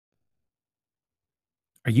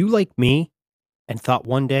Are you like me and thought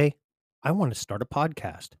one day, I want to start a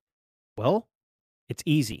podcast? Well, it's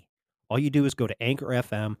easy. All you do is go to Anchor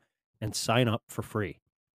FM and sign up for free.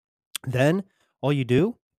 Then all you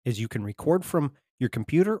do is you can record from your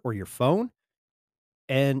computer or your phone.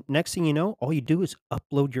 And next thing you know, all you do is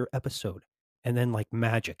upload your episode. And then, like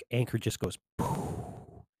magic, Anchor just goes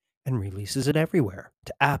poof and releases it everywhere,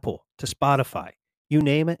 to Apple, to Spotify. You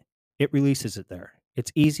name it, it releases it there.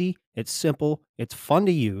 It's easy, it's simple, it's fun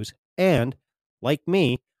to use. And like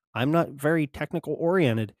me, I'm not very technical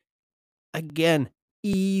oriented. Again,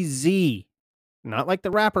 easy. Not like the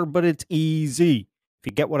rapper, but it's easy, if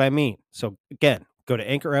you get what I mean. So again, go to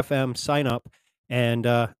Anchor FM, sign up, and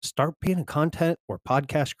start being a content or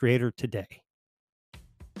podcast creator today.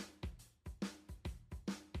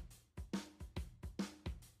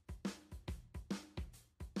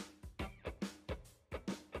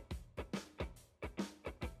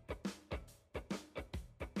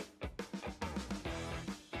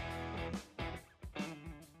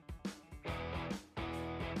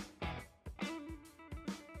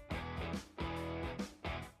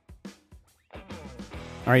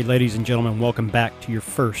 All right, ladies and gentlemen, welcome back to your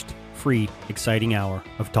first free, exciting hour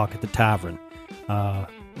of Talk at the Tavern.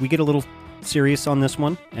 We get a little serious on this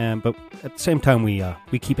one, but at the same time, we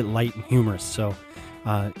keep it light and humorous. So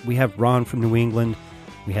we have Ron from New England,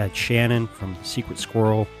 we had Shannon from Secret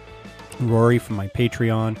Squirrel, Rory from my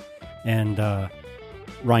Patreon, and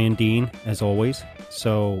Ryan Dean, as always.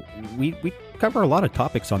 So we cover a lot of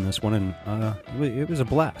topics on this one, and it was a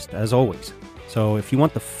blast, as always. So if you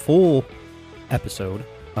want the full episode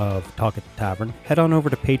of Talk at the Tavern, head on over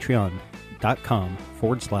to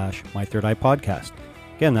patreon.com/My Third Eye Podcast.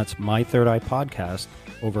 Again, that's My Third Eye Podcast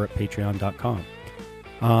over at patreon.com.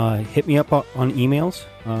 Hit me up on emails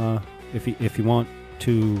if you want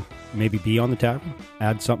to maybe be on the tavern,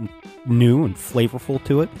 add something new and flavorful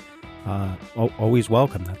to it. Always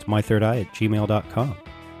welcome. That's mythirdeye@gmail.com.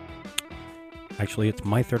 Actually, it's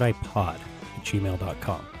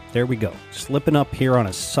mythirdeyepod@gmail.com. There we go. Slipping up here on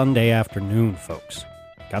a Sunday afternoon, folks.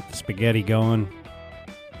 Got the spaghetti going.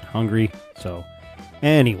 Hungry. So,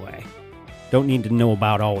 anyway, don't need to know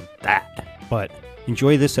about all of that. But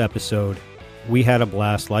enjoy this episode. We had a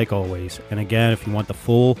blast, like always. And again, if you want the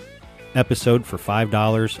full episode for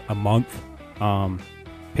 $5 a month,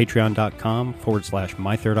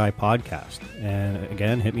 patreon.com/My Third Eye Podcast. And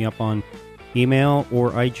again, hit me up on email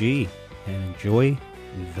or IG and enjoy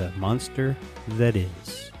the monster that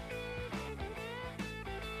is.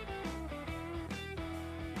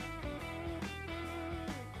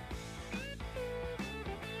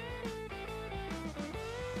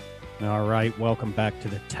 All right, welcome back to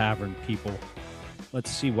the tavern, people. Let's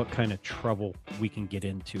see what kind of trouble we can get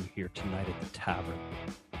into here tonight at the tavern.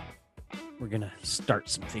 We're going to start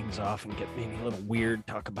some things off and get maybe a little weird,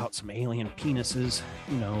 talk about some alien penises.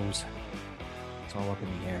 Who knows? It's all up in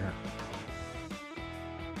the air.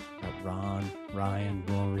 Got Ron, Ryan,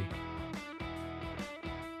 Rory.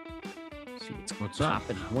 See what's up?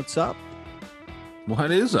 What's up? What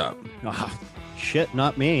is up? Oh, shit,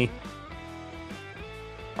 not me.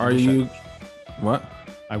 Are you... What?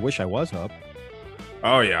 I wish I was up.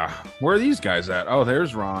 Oh, yeah. Where are these guys at? Oh,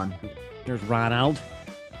 there's Ron. There's Ronald.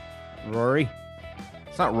 Rory.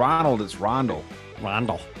 It's not Ronald, it's Rondell.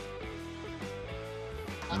 Rondell.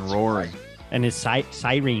 And Rory. And his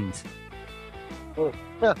sirens. Oh,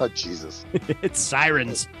 Jesus. It's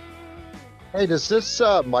sirens. Hey, does this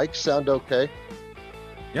mic sound okay?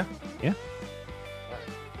 Yeah. Yeah.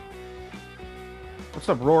 What's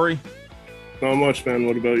up, Rory? Not much, man.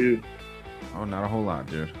 What about you? Oh, not a whole lot,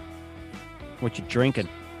 dude. What you drinking?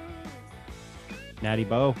 Natty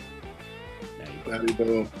Bo? Natty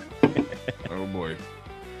Bo. Oh, boy.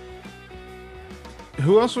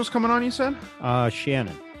 Who else was coming on, you said?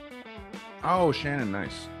 Shannon. Oh, Shannon,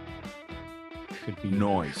 nice. Should be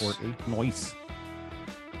Noise. Shortly. Noise.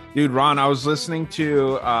 Dude, Ron, I was listening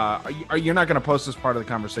to... you're not going to post this part of the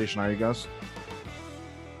conversation, are you, guys?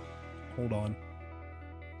 Hold on.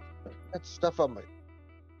 That stuff on my...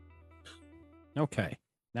 Okay.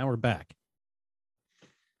 Now we're back.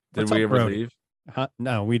 Did What's we up, ever Brody? leave?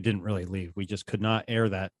 No, we didn't really leave. We just could not air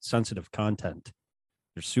that sensitive content.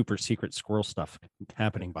 There's super secret squirrel stuff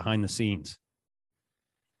happening behind the scenes.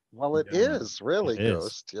 Well, it is really, It is.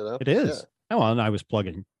 Ghost. You know, It is. Oh, well, and I was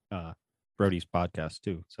plugging Brody's podcast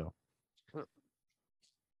too. So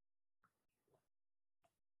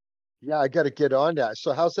Yeah, I got to get on that.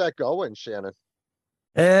 So, how's that going, Shannon?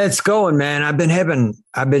 It's going, man. I've been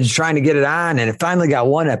trying to get it on, and it finally got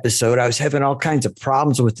one episode. I was having all kinds of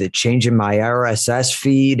problems with it, changing my RSS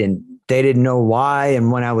feed and they didn't know why.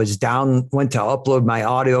 And when I was down, went to upload my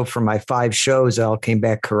audio for my 5 shows, it all came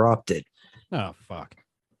back corrupted. Oh, fuck.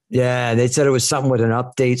 Yeah, they said it was something with an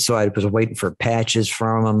update, so I was waiting for patches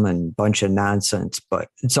from them and a bunch of nonsense, but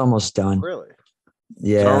it's almost done. Really?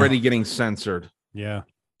 Yeah. It's already getting censored. Yeah.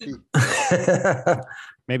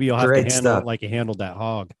 Maybe you'll have Great to handle stuff. it like you handled that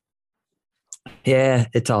hog. Yeah,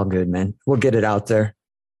 it's all good, man. We'll get it out there.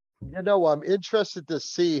 You know, I'm interested to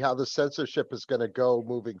see how the censorship is going to go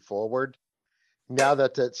moving forward. Now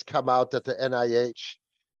that it's come out that the NIH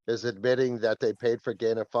is admitting that they paid for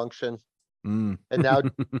gain of function. Mm. And now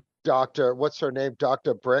what's her name?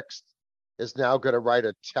 Dr. Bricks is now going to write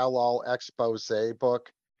a tell-all expose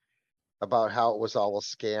book about how it was all a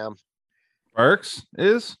scam. Burks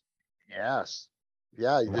is? Yes.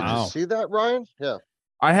 Yeah. Did Wow. you see that, Ryan? Yeah.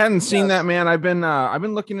 I hadn't seen Yes. that, man. I've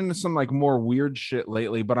been looking into some like more weird shit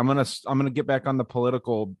lately, but I'm gonna get back on the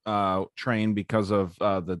political train because of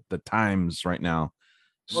the times right now.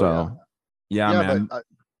 So Oh, yeah, man. but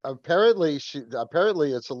apparently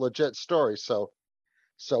it's a legit story. So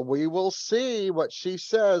we will see what she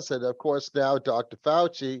says. And of course, now Dr.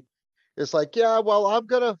 Fauci is like, yeah, well, I'm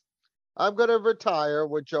gonna retire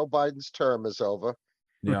when Joe Biden's term is over.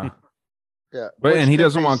 Yeah. Yeah. But and he could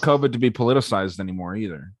doesn't be- want COVID to be politicized anymore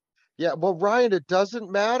either. Yeah, well, Ryan, it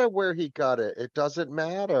doesn't matter where he got it. It doesn't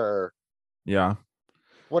matter. Yeah.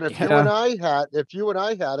 What if Yeah. you and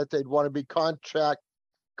I had it, they'd want to be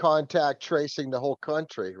contact tracing the whole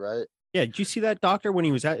country, right? Yeah. Did you see that doctor when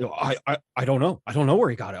he was at? I don't know. I don't know where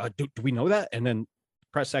he got it. Do we know that? And then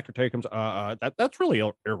press secretary comes. That's really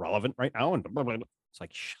irrelevant right now. And blah, blah, blah. It's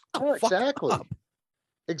like, shut the Oh, fuck exactly. up.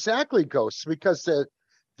 Exactly, Ghosts, because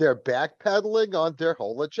they're backpedaling on their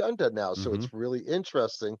whole agenda now. So it's really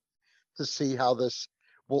interesting to see how this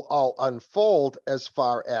will all unfold as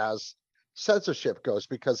far as censorship goes,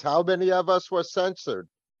 because how many of us were censored?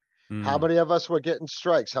 How Mm. many of us were getting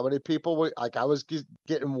strikes? How many people were like, I was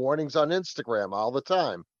getting warnings on Instagram all the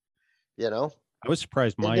time, you know? I was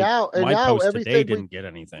surprised And my now post today everything didn't get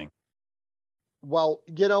anything. well,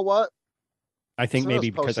 you know what? I think Someone else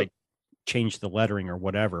maybe because I posted- changed the lettering or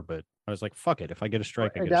whatever, but I was like, fuck it. If I get a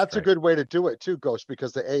strike, I And get that's a strike. good way to do it too, Ghost,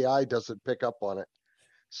 because the AI doesn't pick up on it.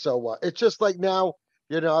 So it's just like now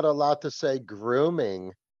you're not allowed to say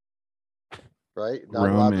grooming, right? Not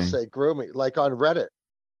allowed to Grooming. say grooming. Like on Reddit,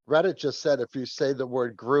 Reddit just said if you say the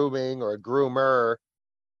word grooming or groomer,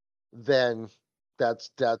 then that's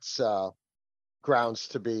grounds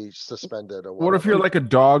to be suspended or What if you're whatever. like a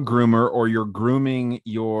dog groomer or you're grooming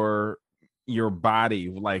your body,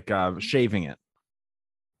 like shaving it?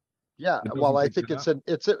 Yeah, It well, doesn't I pick think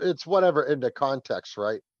it it's whatever into context,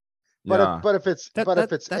 right? But Yeah. if it's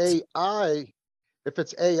That's AI, if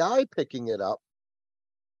it's AI picking it up,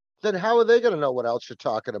 then how are they going to know what else you're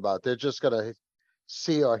talking about? They're just going to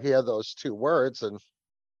see or hear those two words and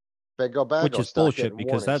bingo bango. which is start bullshit getting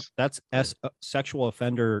because warnings. that's sexual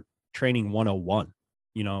offender training 101.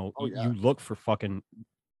 You know, Oh, yeah. you look for fucking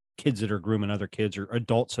kids that are grooming other kids or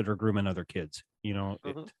adults that are grooming other kids. You know,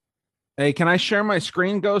 Mhm. Hey, can I share my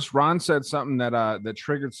screen, Ghost? Ron said something that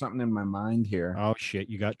triggered something in my mind here. oh shit,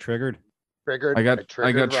 you got triggered. Triggered. I got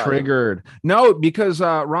Ryan. triggered. No, because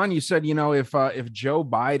Ron, you said, you know, if Joe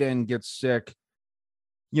Biden gets sick,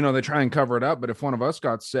 you know, they try and cover it up. But if one of us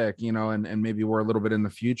got sick, you know, and maybe we're a little bit in the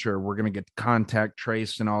future, we're gonna get contact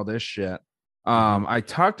traced and all this shit. I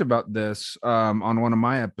talked about this on one of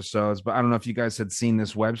my episodes, but I don't know if you guys had seen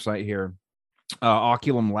this website here,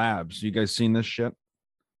 Oculum Labs. You guys seen this shit?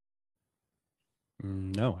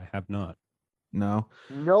 No, I have not. No.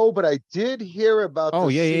 No, but I did hear about Oh,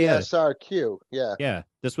 the yeah. CSRQ. Yeah. Yeah,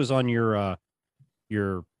 this was on your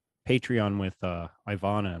Patreon with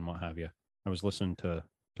Ivana and what have you. I was listening to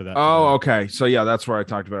that. Oh, today. okay. So yeah, that's where I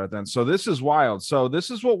talked about it then. So this is wild. So this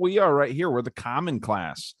is what we are right here. We're the common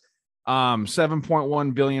class.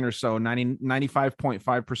 7.1 billion or so,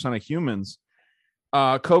 95.5% of humans.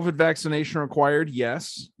 COVID vaccination required,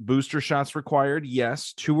 yes. Booster shots required,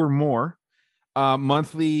 yes. 2 or more.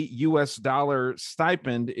 Monthly US dollar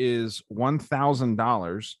stipend is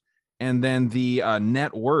 $1,000. And then the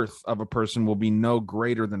net worth of a person will be no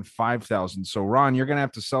greater than 5,000. So Ron, you're gonna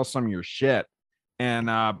have to sell some of your shit. And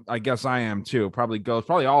I guess I am too. Probably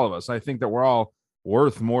all of us. I think that we're all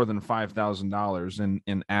worth more than $5,000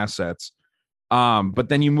 in assets. But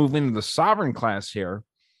then you move into the sovereign class here,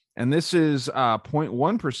 and this is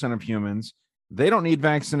 0.1% of humans. They don't need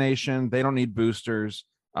vaccination. They don't need boosters.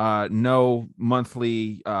 No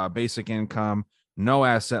monthly basic income. No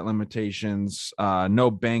asset limitations.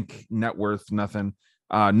 No bank net worth. Nothing.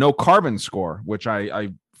 No carbon score, which I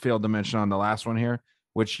failed to mention on the last one here.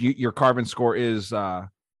 Which your carbon score is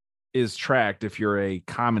is tracked if you're a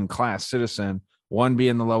common class citizen, 1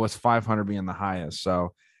 being the lowest, 500 being the highest.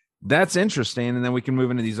 So that's interesting. And then we can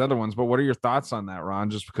move into these other ones. But what are your thoughts on that, Ron?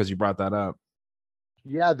 Just because you brought that up.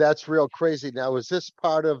 Yeah, that's real crazy. Now, is this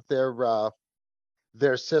part of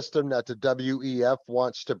their system that the WEF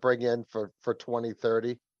wants to bring in for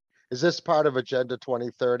 2030? Is this part of Agenda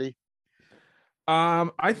 2030?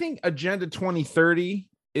 I think Agenda 2030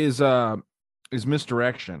 is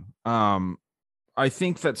misdirection. I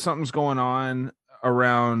think that something's going on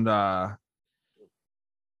around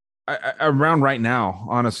around right now.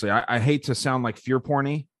 Honestly, I hate to sound like fear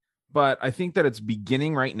porny, but I think that it's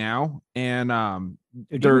beginning right now. And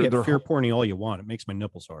You can get fear porny all you want. It makes my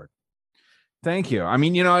nipples hard. Thank you. I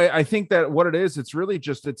mean, I think that what it is, it's really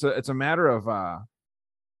just it's a matter of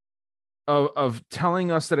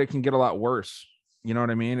telling us that it can get a lot worse. You know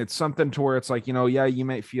what I mean? It's something to where it's like, yeah, you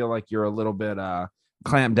might feel like you're a little bit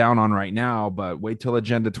clamped down on right now, but wait till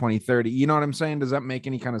Agenda 2030. You know what I'm saying? Does that make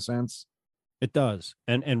any kind of sense? It does.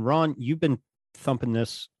 And Ron, you've been thumping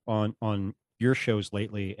this on your shows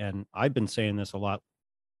lately, and I've been saying this a lot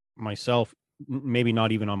myself, maybe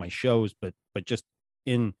not even on my shows, but just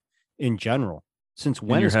in general. Since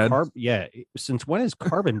when is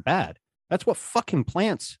carbon bad? That's what fucking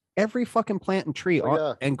plants, every fucking plant and tree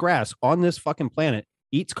and grass on this fucking planet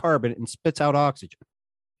eats carbon and spits out oxygen.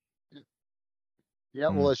 Yeah,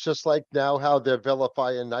 well, it's just like now how they're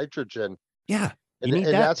vilifying nitrogen. Yeah, and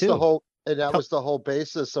that's too. Was the whole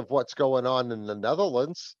basis of what's going on in the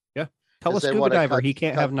Netherlands. Yeah, tell a scuba diver he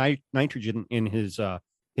can't have nitrogen in his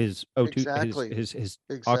O2, his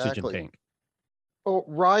oxygen tank. Oh,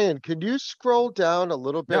 Ryan, can you scroll down a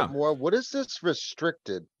little bit more? What is this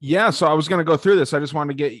restricted? Yeah, so I was going to go through this. I just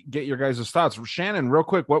wanted to get your guys' thoughts. Shannon, real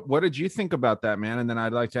quick, what did you think about that, man? And then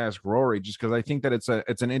I'd like to ask Rory, just because I think that it's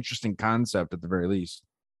an interesting concept at the very least.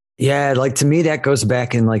 Yeah, like to me, that goes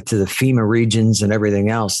back in like to the FEMA regions and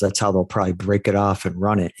everything else. That's how they'll probably break it off and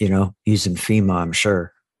run it, using FEMA, I'm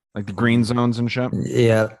sure. Like the green zones and shit?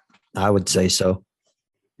 Yeah, I would say so.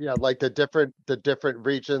 Yeah, like the different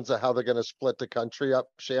regions of how they're going to split the country up,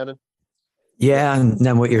 Shannon. Yeah, and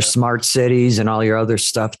then with your smart cities and all your other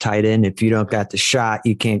stuff tied in, if you don't got the shot,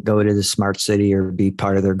 you can't go to the smart city or be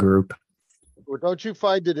part of their group. Well, don't you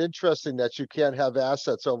find it interesting that you can't have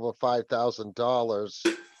assets over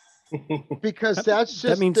 $5,000? Because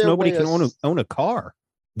that means nobody can own a car.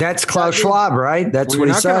 That's Klaus Schwab, right? That's what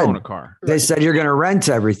he said. Own a car. They said you're going to rent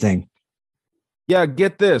everything. Yeah,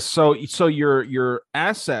 get this. So your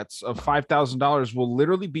assets of $5,000 will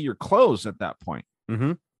literally be your clothes at that point.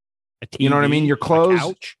 Mm-hmm. You know what I mean? Your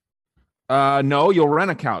clothes. No, you'll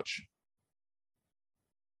rent a couch.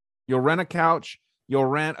 You'll rent a couch. You'll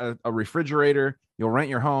rent a refrigerator. You'll rent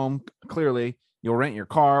your home. Clearly, you'll rent your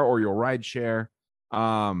car or you'll ride share.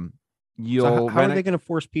 How are they going to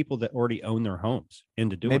force people that already own their homes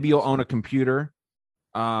into doing? Maybe you'll own a computer.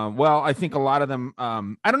 Well, I think a lot of them,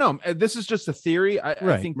 I don't know. This is just a theory.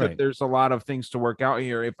 I think that there's a lot of things to work out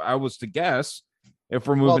here. If I was to guess, if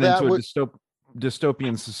we're moving into a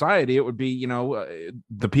dystopian society, it would be,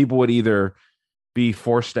 the people would either be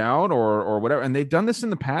forced out or whatever. And they've done this in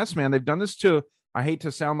the past, man. They've done this to, I hate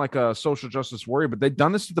to sound like a social justice warrior, but they've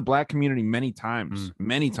done this to the black community many times,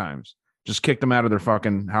 just kicked them out of their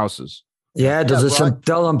fucking houses. Yeah,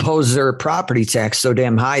 they'll impose their property tax so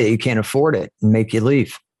damn high that you can't afford it and make you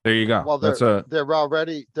leave. There you go. Well, they're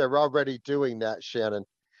already doing that, Shannon.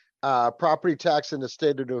 Property tax in the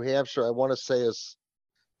state of New Hampshire, I want to say, is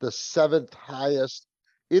the 7th highest,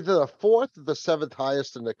 either the 4th or the 7th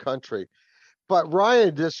highest in the country. But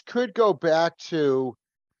Ryan, this could go back to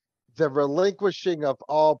the relinquishing of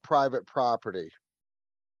all private property.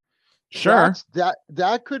 Sure.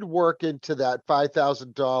 That could work into that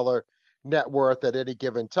 $5,000 net worth at any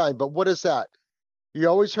given time. But what is that? You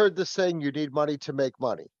always heard the saying, you need money to make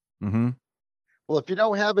money. Mm-hmm. Well, if you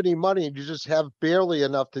don't have any money and you just have barely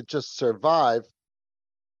enough to just survive,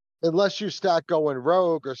 unless you start going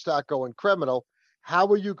rogue or start going criminal, how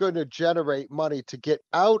are you going to generate money to get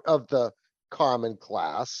out of the common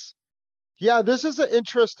class? Yeah, this is an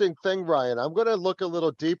interesting thing, Ryan. I'm going to look a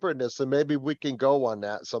little deeper in this and maybe we can go on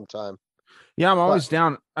that sometime. Yeah, I'm always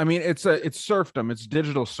down. I mean, it's serfdom. It's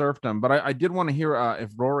digital serfdom. But I did want to hear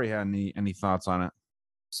if Rory had any thoughts on it.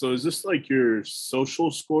 So is this like your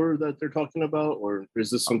social score that they're talking about, or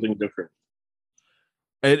is this something different?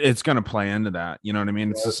 It's going to play into that. You know what I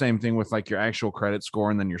mean? It's the same thing with like your actual credit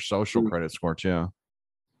score and then your social credit score too.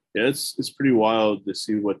 Yeah, it's pretty wild to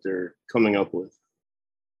see what they're coming up with.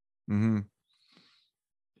 Mm-hmm.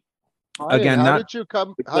 Again, how did you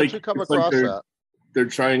come across that? They're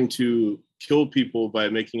trying to kill people by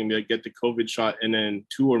making them get the COVID shot and then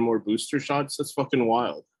 2 or more booster shots. That's fucking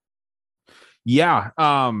wild. Yeah,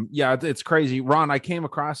 it's crazy. Ron, I came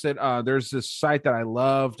across it. There's this site that I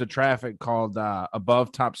love to traffic called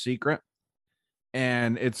Above Top Secret,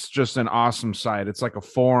 and it's just an awesome site. It's like a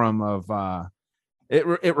forum of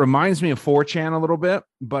it reminds me of 4chan a little bit,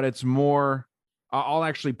 but it's more. I'll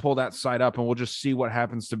actually pull that site up, and we'll just see what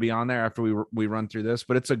happens to be on there after we run through this.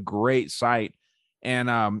 But it's a great site.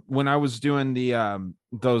 And when I was doing the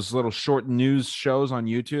those little short news shows on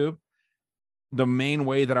YouTube, the main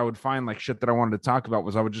way that I would find like shit that I wanted to talk about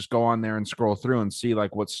was I would just go on there and scroll through and see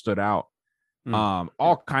like what stood out.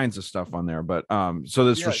 All kinds of stuff on there. But so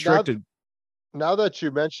this restricted. Now that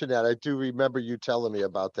you mention that, I do remember you telling me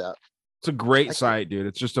about that. It's a great site, dude.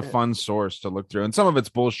 It's just a fun source to look through, and some of it's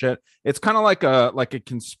bullshit. It's kind of like a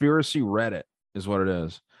conspiracy Reddit is what it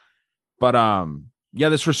is. But yeah,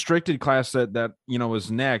 this restricted class that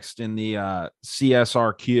is next in the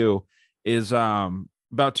CSRQ is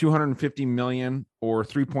about 250 million or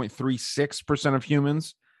 3.36% of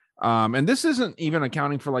humans. And this isn't even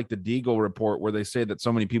accounting for like the Deagle report where they say that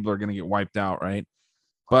so many people are going to get wiped out, right?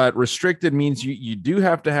 But restricted means you do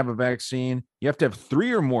have to have a vaccine. You have to have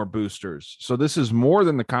 3 or more boosters. So this is more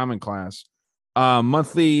than the common class.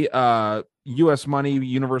 Monthly U.S. money,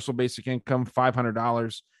 universal basic income,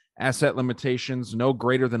 $500. Asset limitations, no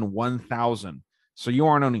greater than 1,000. So you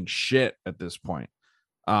aren't owning shit at this point.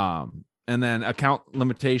 And then account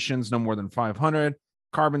limitations, no more than 500.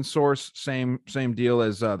 Carbon source, same deal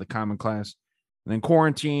as the common class. And then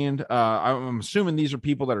quarantined. I'm assuming these are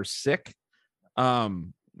people that are sick. A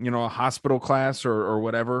hospital class or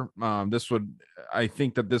whatever. I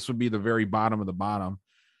think that this would be the very bottom of the bottom.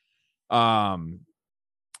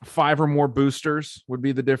 5 or more boosters would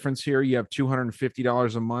be the difference here. You have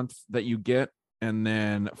 $250 a month that you get, and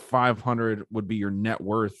then 500 would be your net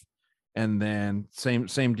worth. And then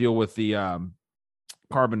same deal with the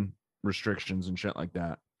carbon restrictions and shit like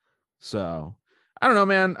that. So I don't know,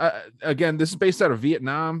 man. Again, this is based out of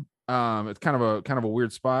Vietnam. It's kind of a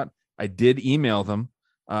weird spot. I did email them,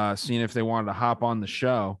 seeing if they wanted to hop on the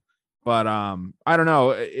show, but I don't know.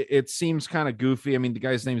 It seems kind of goofy. I mean, the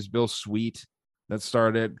guy's name is Bill Sweet that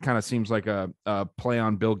started. Kind of seems like a play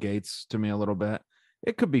on Bill Gates to me a little bit.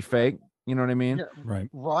 It could be fake. You know what I mean? Yeah. Right.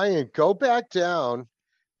 Ryan, go back down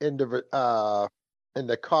in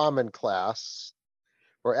the common class,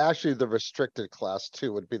 or actually the restricted class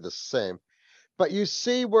too would be the same. But you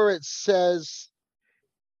see where it says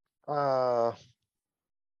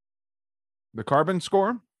The carbon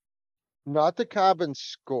score? not the carbon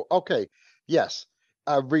score. Okay, yes.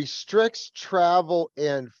 Restricts travel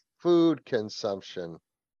and food consumption.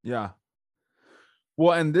 Yeah.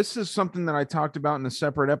 Well, and this is something that I talked about in a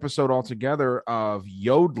separate episode altogether of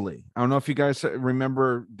Yodlee. I don't know if you guys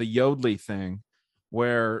remember the Yodlee thing,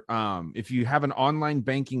 where if you have an online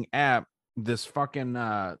banking app, this fucking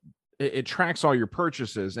it tracks all your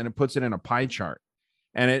purchases and it puts it in a pie chart.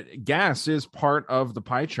 And gas is part of the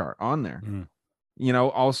pie chart on there.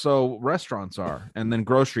 Also restaurants are, and then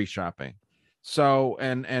grocery shopping. So,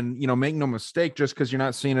 and make no mistake, just because you're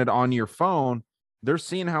not seeing it on your phone, they're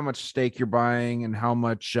seeing how much steak you're buying and how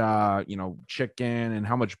much, chicken and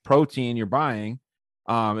how much protein you're buying.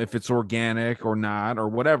 If it's organic or not, or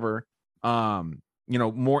whatever,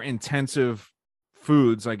 more intensive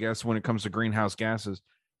foods, I guess, when it comes to greenhouse gases.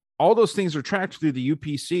 All those things are tracked through the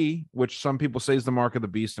UPC, which some people say is the mark of the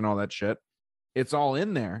beast and all that shit. It's all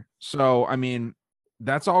in there. So, I mean,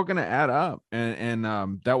 that's all going to add up. And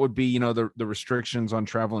that would be, the restrictions on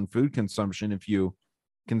travel and food consumption if you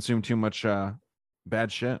consume too much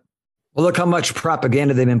bad shit. Well, look how much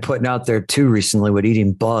propaganda they've been putting out there too recently with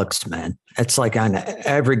eating bugs, man. It's like on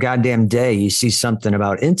every goddamn day you see something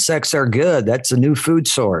about insects are good. That's a new food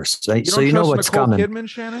source. So you know what's Nicole coming. Kidman,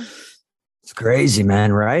 Shannon? It's crazy,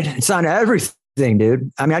 man, right? It's on everything,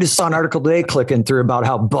 dude. I mean, I just saw an article today clicking through about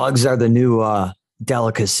how bugs are the new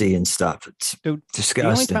delicacy and stuff. It's disgusting. The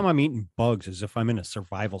only time I'm eating bugs is if I'm in a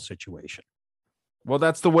survival situation. Well,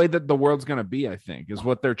 that's the way that the world's going to be, I think, is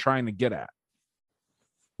what they're trying to get at.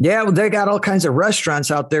 Yeah, well, they got all kinds of restaurants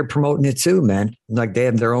out there promoting it too, man. Like they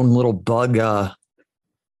have their own little bug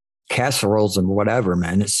casseroles and whatever,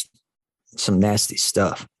 man. It's some nasty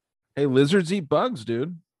stuff. Hey, lizards eat bugs,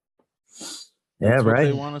 dude. That's what right.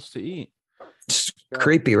 they want us to eat. It's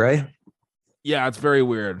creepy, right? Yeah, it's very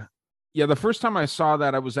weird. Yeah, the first time I saw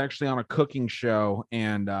that, I was actually on a cooking show,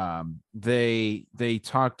 and they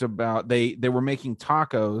talked about they were making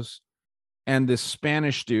tacos, and this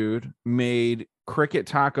Spanish dude made cricket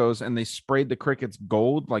tacos, and they sprayed the crickets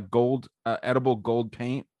gold, like gold, edible gold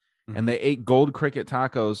paint, and they ate gold cricket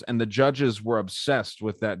tacos, and the judges were obsessed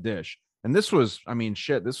with that dish. And this was, I mean,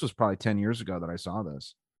 shit, this was probably 10 years ago that I saw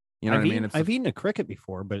this. You know what I mean? I've eaten a cricket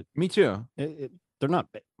before, but me too. They're not.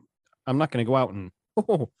 I'm not going to go out and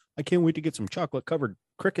I can't wait to get some chocolate covered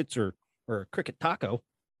crickets or a cricket taco.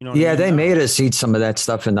 You know? What I mean? They made us eat some of that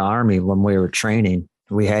stuff in the Army when we were training.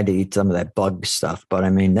 We had to eat some of that bug stuff, but I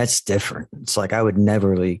mean that's different. It's like I would never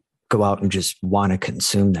really go out and just want to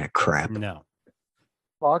consume that crap. No.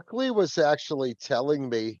 Buckley was actually telling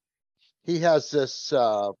me he has this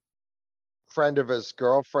friend of his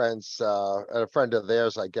girlfriend's, a friend of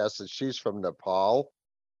theirs, I guess, and she's from Nepal.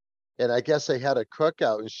 And I guess they had a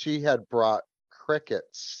cookout and she had brought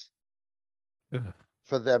crickets Ugh.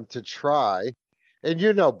 for them to try. And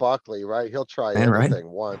you know Buckley, right? He'll try Man, right? anything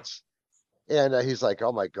once. And he's like,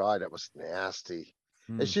 oh my God, it was nasty.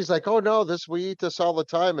 Hmm. And she's like, oh no, we eat this all the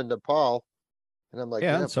time in Nepal. And I'm like,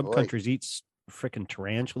 yeah, some boy. countries eat freaking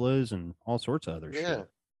tarantulas and all sorts of other shit.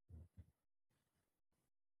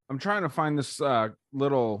 I'm trying to find this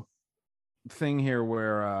little thing here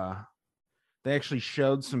where they actually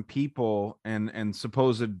showed some people and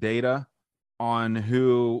supposed data on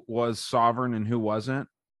who was sovereign and who wasn't.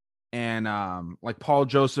 And like Paul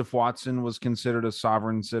Joseph Watson was considered a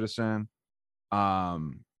sovereign citizen.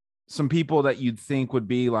 Some people that you'd think would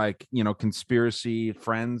be like, you know, conspiracy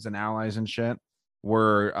friends and allies and shit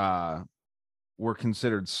were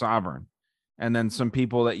considered sovereign. And then some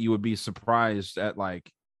people that you would be surprised at,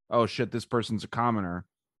 like, oh shit, this person's a commoner.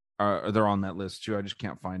 They're on that list too. I just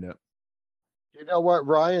can't find it. You know what,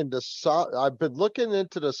 Ryan? I've been looking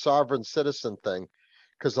into the sovereign citizen thing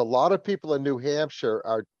because a lot of people in New Hampshire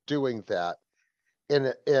are doing that.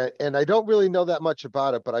 And I don't really know that much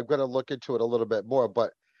about it, but I'm going to look into it a little bit more.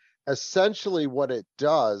 But essentially what it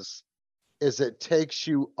does is it takes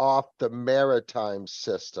you off the maritime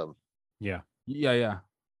system. Yeah. Yeah.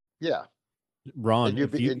 Ron,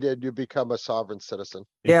 And then you become a sovereign citizen.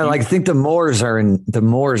 Yeah, like I think the Moors,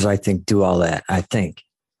 I think, do all that. I think.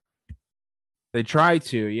 They try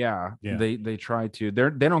to, yeah. Yeah. They try to.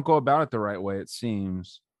 They don't go about it the right way, it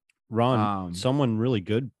seems. Ron, someone really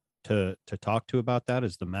good to talk to about that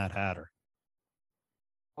is the Mad Hatter.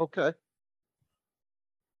 Okay.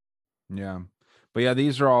 Yeah. But yeah,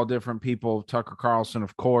 these are all different people. Tucker Carlson,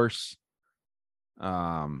 of course.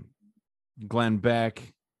 Glenn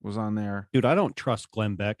Beck was on there. Dude, I don't trust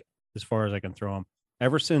Glenn Beck as far as I can throw him.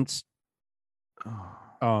 Ever since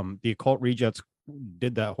the Occult Rejects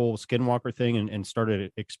did that whole Skinwalker thing and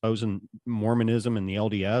started exposing Mormonism and the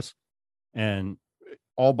LDS, and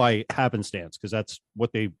all by happenstance, because that's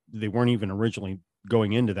what they weren't even originally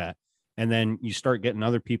going into that. And then you start getting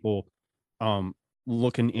other people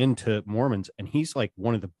looking into Mormons, and he's like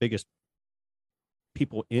one of the biggest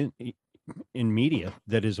people in media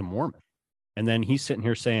that is a Mormon. And then he's sitting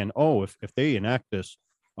here saying, oh, if they enact this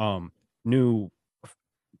new,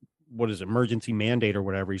 what is it, emergency mandate or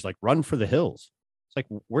whatever, he's like, run for the hills. It's like,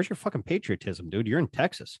 where's your fucking patriotism, dude? You're in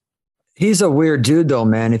Texas. He's a weird dude, though,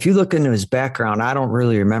 man. If you look into his background, I don't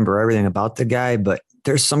really remember everything about the guy, but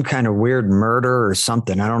there's some kind of weird murder or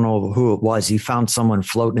something. I don't know who it was. He found someone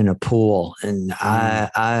floating in a pool, and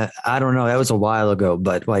I don't know. That was a while ago,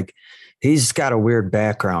 but like, he's got a weird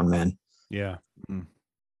background, man. Yeah.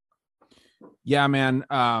 Yeah, man.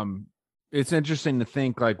 It's interesting to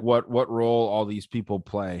think like what role all these people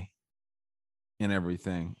play in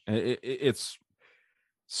everything. It's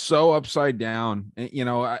so upside down. You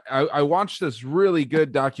know, I watched this really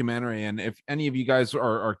good documentary, and if any of you guys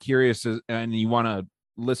are curious and you want to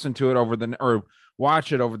listen to it or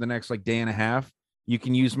watch it over the next like day and a half, you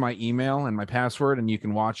can use my email and my password and you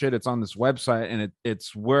can watch it. It's on this website, and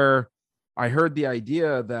it's where I heard the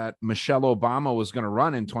idea that Michelle Obama was going to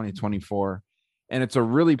run in 2024. And it's a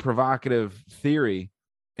really provocative theory.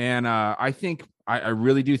 And I think, I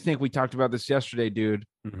really do think, we talked about this yesterday, dude,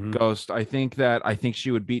 Ghost. I think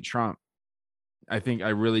she would beat Trump. I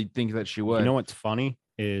really think that she would. You know what's funny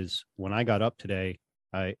is when I got up today,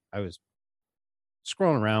 I was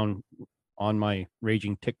scrolling around on my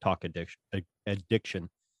raging TikTok addiction.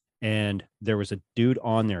 And there was a dude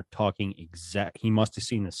on there talking he must have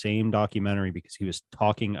seen the same documentary because he was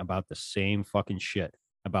talking about the same fucking shit.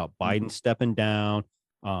 About Biden stepping down,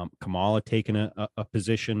 Kamala taking a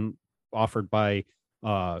position offered by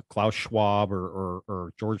Klaus Schwab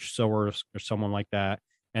or George Soros or someone like that.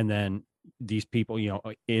 And then these people, you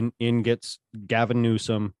know, in gets Gavin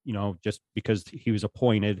Newsom, you know, just because he was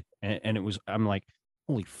appointed. And it was, I'm like,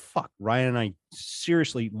 holy fuck, Ryan and I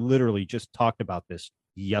seriously, literally just talked about this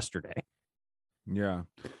yesterday. Yeah.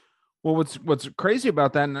 Well, what's crazy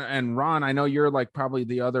about that, and Ron, I know you're like probably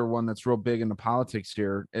the other one that's real big into politics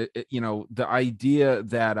here. You know, the idea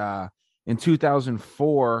that in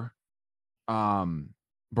 2004, Barack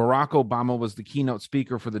Obama was the keynote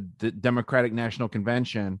speaker for the Democratic National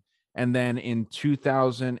Convention, And then in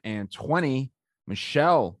 2020,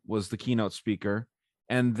 Michelle was the keynote speaker.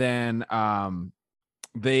 And then Obama,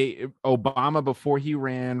 before he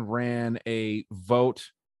ran a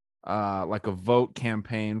vote, like a vote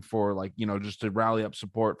campaign for, like, just to rally up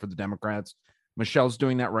support for the Democrats. Michelle's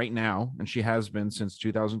doing that right now, and she has been since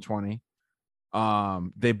 2020.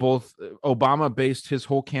 Obama based his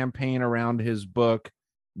whole campaign around his book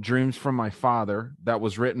Dreams from My Father, that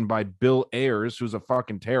was written by Bill Ayers, who's a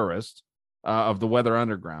fucking terrorist, of the Weather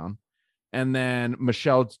Underground. And then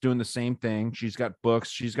Michelle's doing the same thing. She's got books.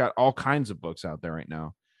 She's got all kinds of books out there right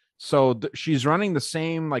now. So she's running the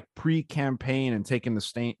same, like, pre-campaign and taking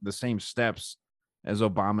the same steps as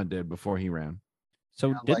Obama did before he ran.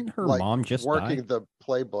 So didn't her mom just working die? the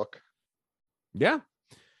playbook? Yeah,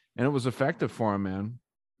 and it was effective for him, man.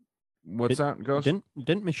 What's that, Ghost?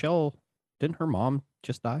 Didn't her mom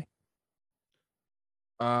just die?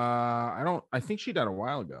 I think she died a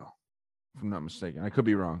while ago, if I'm not mistaken. I could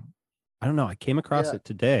be wrong. I don't know. I came across it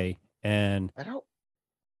today, and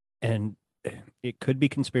it could be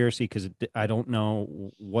conspiracy because I don't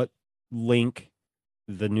know what link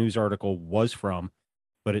the news article was from,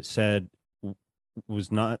 but it said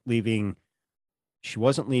she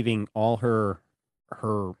wasn't leaving all her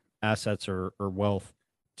assets or wealth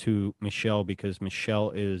to Michelle, because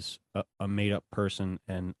Michelle is a made up person,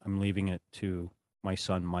 and I'm leaving it to my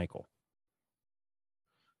son Michael.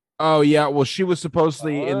 Oh yeah, well, she was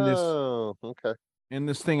supposedly okay. In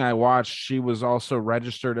this thing I watched, she was also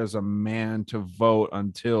registered as a man to vote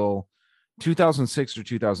until 2006 or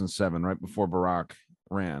 2007, right before Barack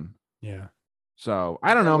ran. Yeah. So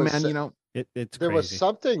I don't know, man. It's there crazy. was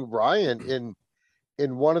something, Ryan,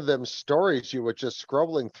 in one of them stories you were just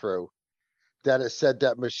scrolling through, that it said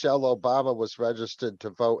that Michelle Obama was registered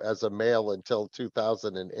to vote as a male until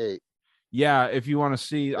 2008. Yeah, if you want to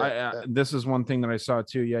see, this is one thing that I saw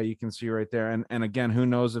too. Yeah, you can see right there. And again, who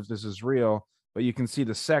knows if this is real, but you can see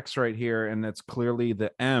the sex right here, and that's clearly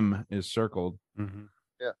the M is circled. Mm-hmm.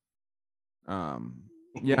 Yeah.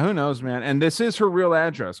 Yeah, who knows, man? And this is her real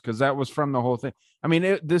address, because that was from the whole thing. I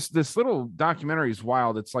mean, this little documentary is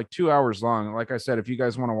wild. It's like 2 hours long. Like I said, if you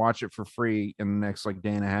guys want to watch it for free in the next like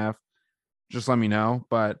day and a half, just let me know.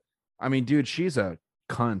 But I mean, dude, she's a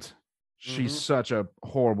cunt. She's such a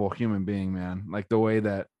horrible human being, man. Like, the way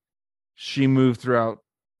that she moved throughout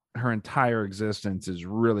her entire existence is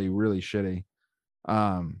really, really shitty.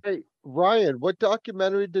 Hey, Ryan, what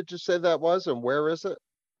documentary did you say that was, and where is it?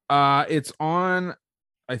 It's on,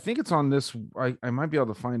 I think it's on this. I might be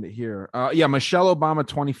able to find it here. Yeah,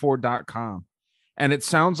 MichelleObama24.com. And it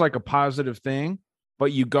sounds like a positive thing,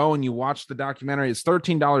 but you go and you watch the documentary. It's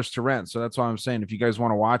 $13 to rent. So that's why I'm saying, if you guys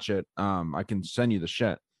want to watch it, I can send you the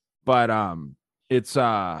shit. But it's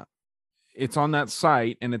on that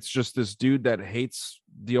site, and it's just this dude that hates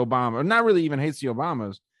the Obama, or not really even hates the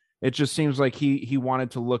Obamas. It just seems like he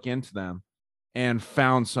wanted to look into them and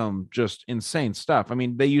found some just insane stuff. I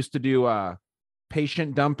mean, they used to do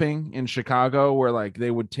patient dumping in Chicago, where like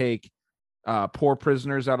they would take poor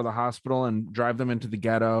prisoners out of the hospital and drive them into the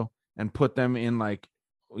ghetto and put them in, like,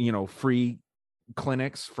 free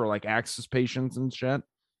clinics for like access patients and shit.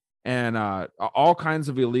 And all kinds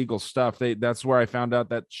of illegal stuff. That's where I found out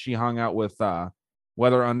that she hung out with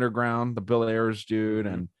Weather Underground, the Bill Ayers dude,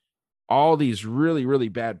 and all these really, really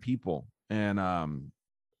bad people. And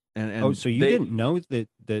so you didn't know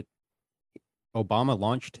that Obama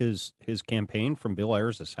launched his campaign from Bill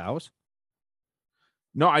Ayers' house?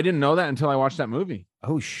 No, I didn't know that until I watched that movie.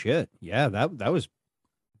 Oh shit! Yeah, that was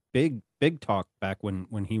big talk back when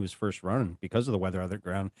he was first running, because of the Weather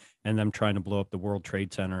Underground and them trying to blow up the World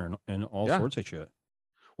Trade Center and all sorts of shit.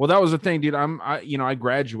 Well, that was the thing, dude. I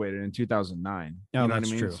graduated in 2009. No, you know that's what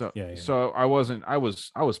I mean? true. So, yeah. So I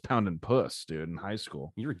was pounding puss, dude, in high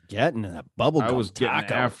school. You were getting that bubble gum. I was getting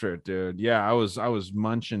taco. after it, dude. Yeah, I was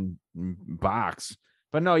munching box.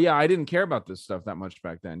 But no, yeah, I didn't care about this stuff that much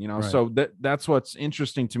back then, Right. So that's what's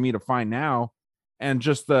interesting to me to find now. And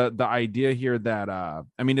just the idea here that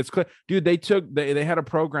I mean, it's clear, dude. They had a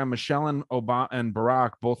program. Michelle and Obama and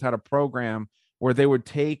Barack both had a program where they would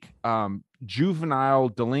take juvenile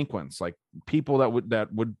delinquents, like people that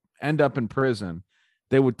would end up in prison.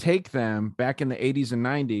 They would take them back in the 80s and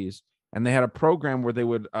 90s, and they had a program where they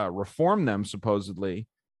would reform them, supposedly,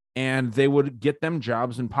 and they would get them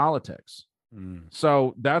jobs in politics.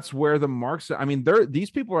 So that's where the Marxists, I mean,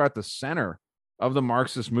 these people are at the center of the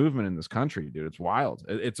Marxist movement in this country, dude. It's wild.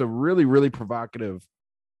 It's a really, really provocative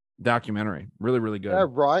documentary. Really, really good. Yeah,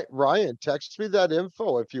 Ryan, text me that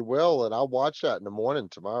info if you will, and I'll watch that in the morning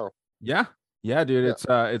tomorrow. Yeah, dude.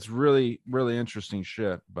 Yeah. It's really, really interesting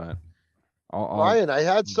shit. But Ryan, I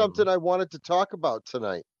had something I wanted to talk about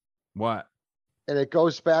tonight. What? And it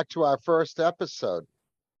goes back to our first episode.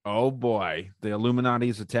 Oh boy, the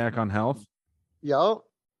Illuminati's attack on health. Yo,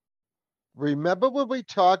 remember when we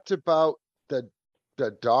talked about the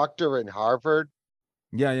doctor in Harvard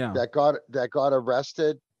Yeah. that got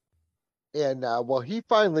arrested? And well, he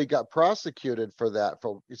finally got prosecuted for that,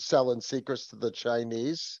 for selling secrets to the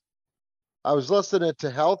Chinese. I was listening to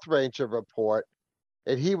Health Ranger Report,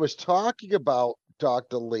 and he was talking about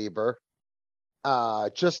Dr. Lieber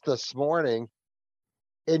just this morning.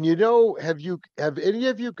 And have any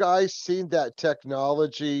of you guys seen that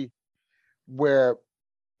technology where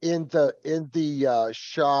in the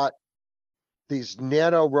shot, these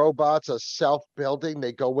nano robots are self-building?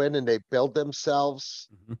 They go in and they build themselves.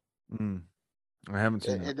 I haven't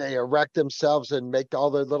seen And that. they erect themselves and make all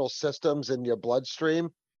their little systems in your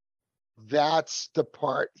bloodstream. That's the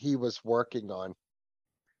part he was working on.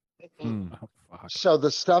 Oh, fuck. So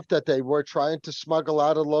the stuff that they were trying to smuggle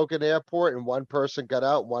out of Logan Airport, and one person got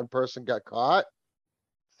out, one person got caught,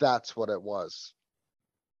 that's what it was.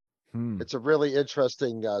 It's a really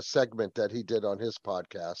interesting segment that he did on his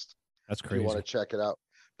podcast. That's If you want to crazy. check it out.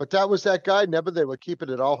 But that was that guy. Never, they were keeping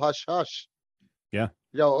it all hush hush. Yeah.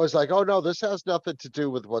 It was like, oh no, this has nothing to do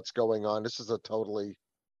with what's going on. This is a totally,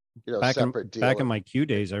 separate deal. Back in my Q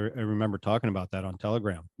days, I remember talking about that on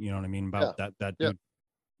Telegram. You know what I mean? About that dude,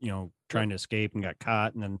 trying to escape and got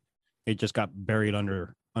caught, and then it just got buried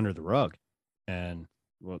under the rug. And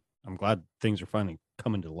well, I'm glad things are finally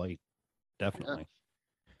coming to light. Definitely.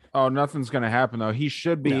 Oh, nothing's gonna happen though. He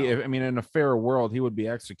should be. No. In a fair world, he would be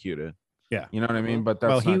executed. Yeah. You know what I mean? But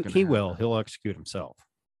that's he will. He'll execute himself.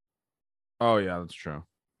 Oh yeah, that's true.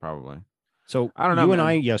 Probably. So I don't know. You and man.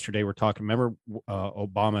 I yesterday were talking. Remember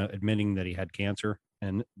Obama admitting that he had cancer,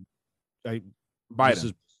 and Biden.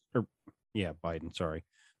 Biden. Sorry.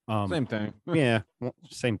 Same thing. Yeah, well,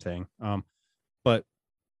 same thing. But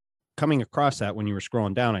coming across that when you were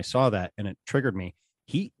scrolling down, I saw that and it triggered me.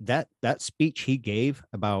 That speech he gave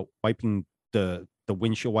about wiping the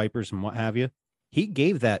windshield wipers and what have you, he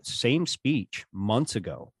gave that same speech months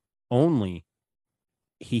ago. Only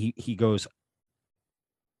he goes,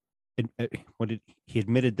 he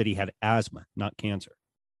admitted that he had asthma, not cancer.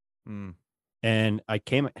 And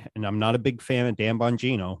I'm not a big fan of Dan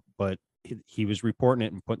Bongino, but he was reporting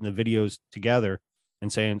it and putting the videos together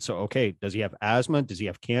and saying, so, okay, does he have asthma? Does he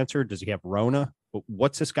have cancer? Does he have Rona?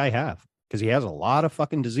 What's this guy have? Because he has a lot of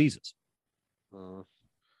fucking diseases.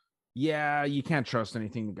 Yeah, you can't trust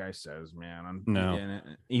anything the guy says, man. No.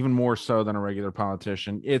 Even more so than a regular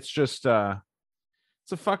politician. It's just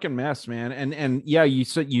it's a fucking mess, man. And yeah, you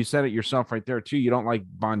said it yourself right there too. You don't like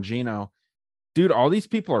Bongino. Dude, all these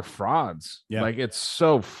people are frauds. Yeah. Like, it's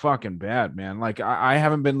so fucking bad, man. Like, I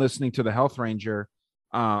haven't been listening to the Health Ranger.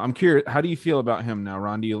 I'm curious, how do you feel about him now,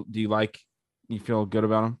 Ron? Do you feel good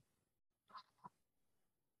about him?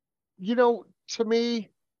 To me,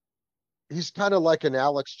 he's kind of like an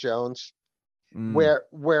Alex Jones,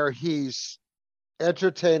 where he's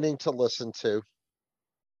entertaining to listen to.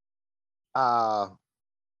 But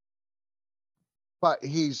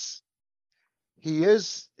he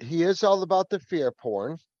is all about the fear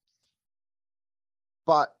porn,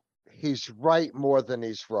 but he's right more than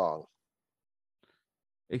he's wrong.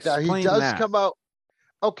 Explain now he does that. come out.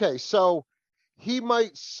 Okay, so he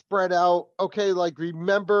might spread out. Okay, like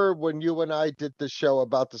remember when you and I did the show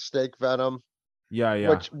about the snake venom?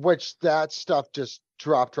 Yeah. Which that stuff just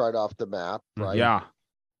dropped right off the map, right? Yeah.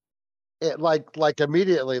 It like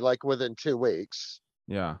immediately, like within 2 weeks.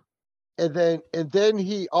 Yeah. And then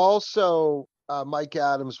he also Mike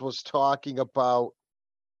Adams was talking about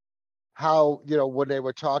how, when they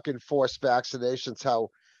were talking forced vaccinations, how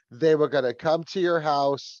they were going to come to your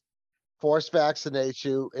house, force vaccinate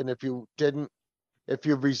you, and if you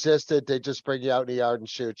resisted, they just bring you out in the yard and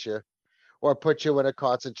shoot you or put you in a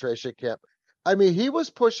concentration camp. I mean, he was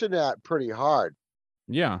pushing that pretty hard.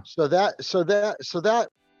 Yeah. So that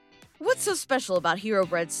What's so special about Hero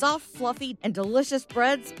Bread's soft, fluffy, and delicious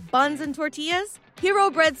breads, buns, and tortillas? Hero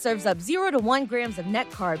Bread serves up 0 to 1 grams of net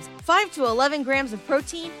carbs, 5 to 11 grams of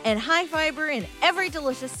protein, and high fiber in every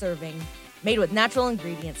delicious serving. Made with natural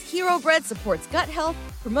ingredients, Hero Bread supports gut health,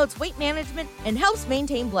 promotes weight management, and helps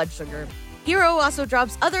maintain blood sugar. Hero also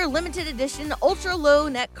drops other limited edition ultra-low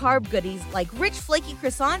net carb goodies like rich flaky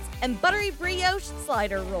croissants and buttery brioche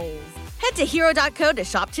slider rolls. Head to hero.co to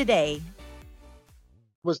shop today.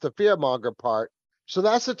 was the fearmonger part. So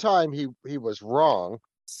that's the time he was wrong.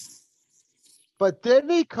 But then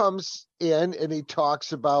he comes in and he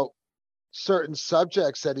talks about certain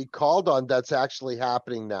subjects that he called on that's actually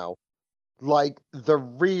happening now, like the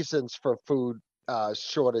reasons for food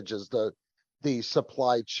shortages, the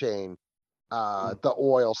supply chain, the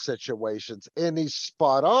oil situations, and he's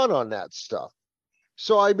spot on that stuff.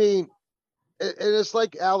 So I mean, and it's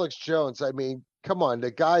like Alex Jones. I mean, come on,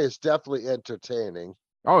 the guy is definitely entertaining.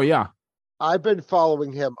 Oh yeah. I've been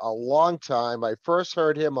following him a long time. I first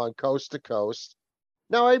heard him on Coast to Coast.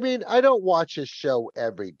 Now, I mean, I don't watch his show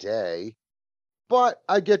every day, but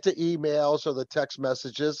I get the emails or the text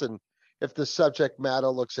messages, and if the subject matter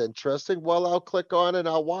looks interesting, well, I'll click on and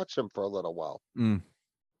I'll watch him for a little while. Mm.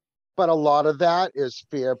 But a lot of that is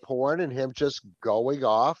fear porn and him just going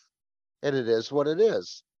off, and it is what it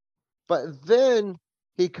is. But then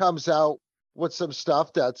he comes out with some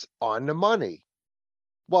stuff that's on the money.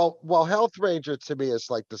 Well, Health Ranger to me is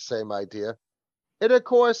like the same idea. And of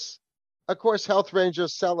course, Health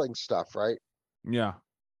Ranger's selling stuff, right? Yeah.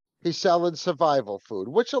 He's selling survival food,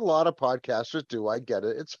 which a lot of podcasters do. I get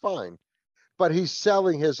it. It's fine. But he's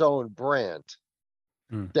selling his own brand.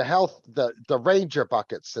 The Ranger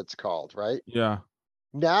buckets, it's called, right? Yeah.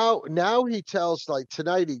 Now he tells, like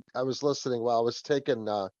tonight, I was listening while I was taking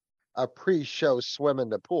a pre-show swim in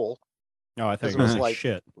the pool. Oh, I thought Because you it were was like like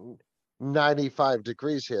shit. 95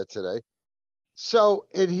 degrees here today. So,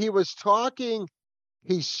 and he was talking,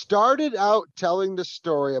 he started out telling the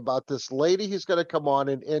story about this lady he's going to come on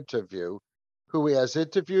and interview, who he has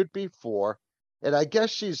interviewed before. And I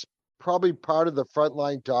guess she's probably part of the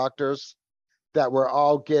frontline doctors that were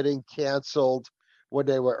all getting canceled when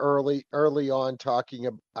they were early on talking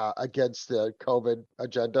against the COVID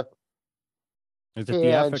agenda. Is it the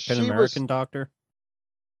And African she was, American doctor?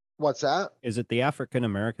 what's that? Is it the African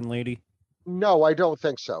American lady? No, I don't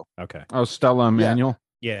think so. Okay. Oh, Stella Emanuel.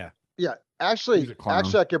 Yeah. Yeah, He's a clown.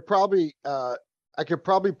 actually, I could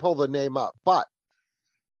probably pull the name up, but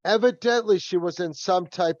evidently she was in some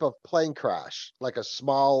type of plane crash, like a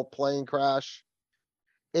small plane crash,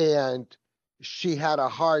 and she had a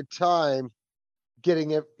hard time getting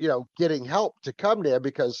it, getting help to come there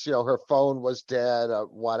because her phone was dead or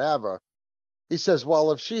whatever. He says,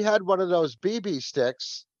 well, if she had one of those BB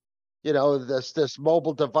sticks, this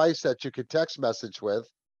mobile device that you could text message with,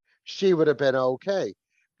 she would have been okay.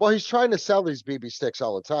 Well, he's trying to sell these BB sticks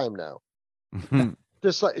all the time now.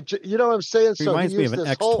 Just like, you know what I'm saying? He reminds me of an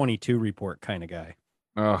X-22 report kind of guy.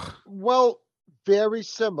 Ugh. Well, very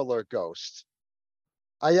similar, Ghost.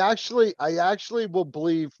 I actually will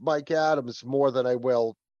believe Mike Adams more than I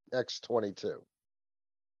will X-22.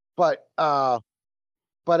 But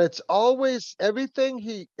it's always everything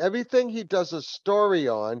he does a story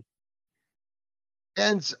on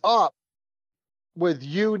ends up with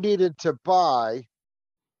you needing to buy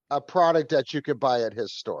a product that you could buy at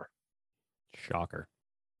his store. Shocker.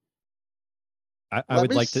 I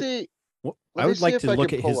would like to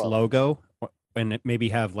look at his logo and maybe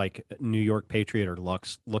have like New York Patriot or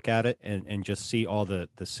Lux look at it and just see all the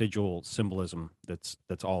sigil symbolism that's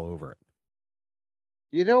all over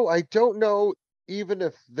it. I don't know even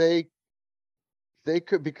if they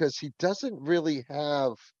could, because he doesn't really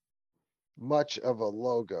have much of a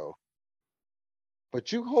logo.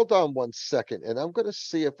 But you hold on one second, and I'm going to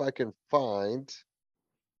see if I can find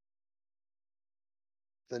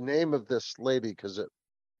the name of this lady, because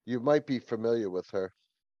you might be familiar with her.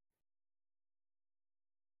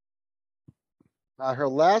 Her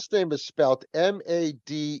last name is spelled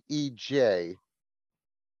Madej.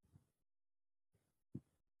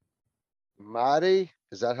 Marty,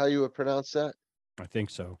 is that how you would pronounce that? I think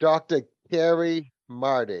so. Dr. Carrie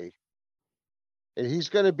Marty. And he's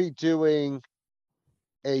going to be doing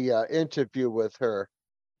a interview with her.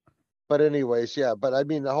 But anyways, yeah. But I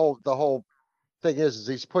mean, the whole thing is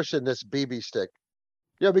he's pushing this BB stick.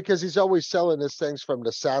 Because he's always selling his things from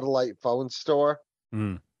the satellite phone store,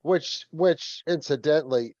 which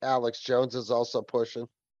incidentally, Alex Jones is also pushing.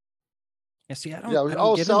 Yeah, see, I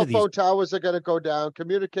don't get cell into phone towers are going to go down,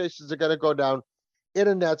 communications are going to go down,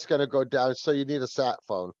 internet's going to go down, so you need a sat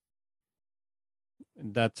phone.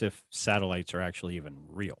 That's if satellites are actually even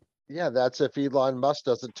real. Yeah, that's if Elon Musk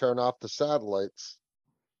doesn't turn off the satellites.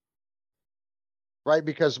 Right,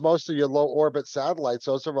 because most of your low orbit satellites,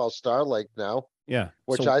 those are all Starlink now. Yeah,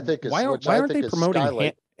 which so I think is why aren't they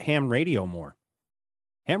promoting ham radio more?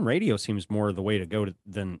 Ham radio seems more the way to go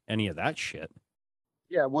than any of that shit.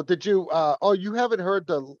 Yeah, well, did you? You haven't heard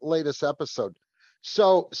the latest episode.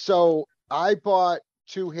 So I bought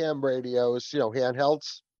 2 ham radios,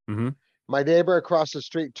 handhelds. Mm-hmm. My neighbor across the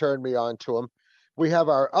street turned me on to them. We have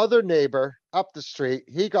our other neighbor up the street.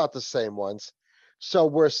 He got the same ones. So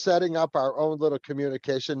we're setting up our own little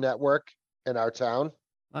communication network in our town.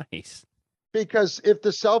 Nice. Because if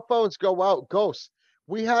the cell phones go out, ghosts.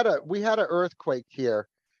 We had an earthquake here.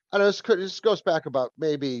 And this goes back about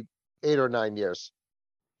maybe 8 or 9 years.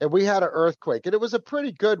 And we had an earthquake, and it was a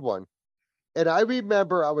pretty good one. And I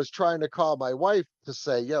remember I was trying to call my wife to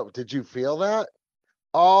say, yo, did you feel that?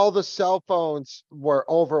 All the cell phones were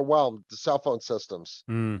overwhelmed, the cell phone systems,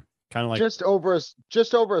 Kind of like, just over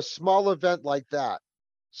a small event like that.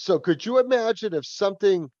 So could you imagine if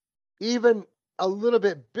something even a little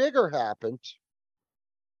bit bigger happened,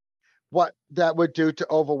 what that would do to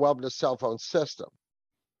overwhelm the cell phone system?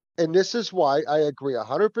 And this is why I agree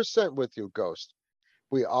 100% with you, Ghost.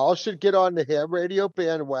 We all should get on the ham radio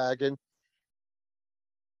bandwagon,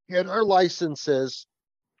 get our licenses,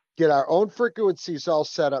 get our own frequencies all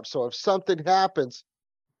set up. So if something happens,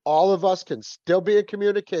 all of us can still be in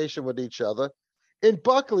communication with each other. In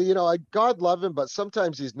Buckley, God love him, but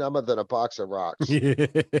sometimes he's number than a box of rocks.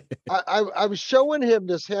 I was showing him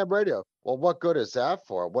this ham radio. Well, what good is that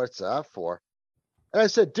for? What's that for? And I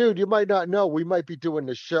said, dude, you might not know. We might be doing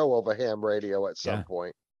the show over ham radio at some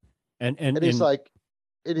point. and And he's like,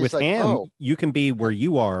 with ham, oh, you can be where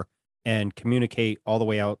you are and communicate all the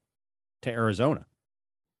way out to Arizona.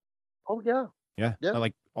 oh yeah. Yeah. Yeah.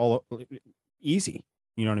 Like all easy.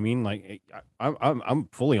 You know what I mean? Like I'm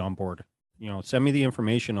fully on board. Send me the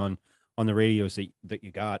information on the radios that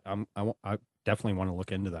you got. I definitely want to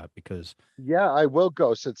look into that because Yeah, I will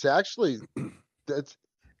go. So it's actually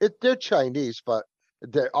they're Chinese, but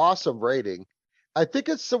they're awesome rating. I think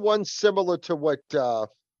it's the one similar to what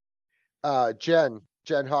Jen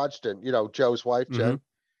Hodgson, Joe's wife, Jen.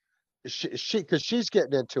 She because she's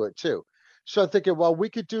getting into it too. So I'm thinking, well, we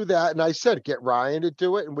could do that. And I said, get Ryan to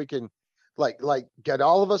do it, and we can like get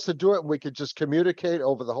all of us to do it, and we could just communicate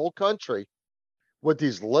over the whole country with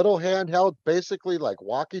these little handheld, basically like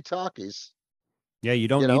walkie-talkies. yeah, you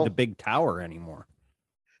don't need the big tower anymore.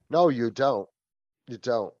 No, you don't. You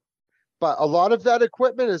don't. But a lot of that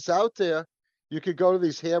equipment is out there. You could go to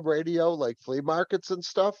these ham radio like flea markets and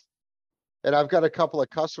stuff. And I've got a couple of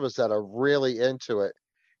customers that are really into it.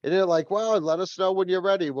 And they're like, well, let us know when you're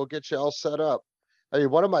ready. We'll get you all set up. I mean,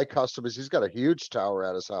 one of my customers, he's got a huge tower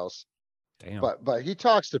at his house. Damn. But he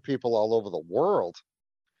talks to people all over the world.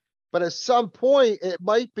 But at some point, it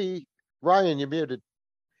might be, Ryan, you're muted.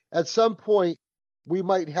 At some point, we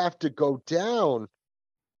might have to go down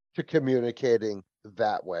to communicating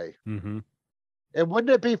that way. Mm-hmm. And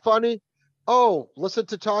wouldn't it be funny? Oh, listen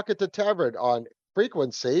to Talk at the Tavern on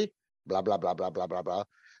frequency, blah, blah, blah, blah, blah, blah, blah.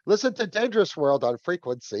 Listen to Dangerous World on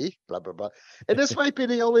frequency, blah, blah, blah. And this might be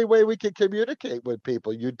the only way we can communicate with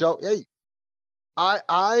people.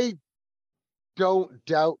 I don't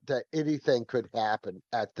doubt that anything could happen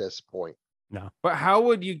at this point. No. But how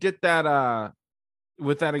would you get that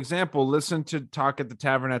with that example, listen to Talk at the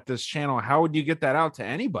Tavern at this channel? How would you get that out to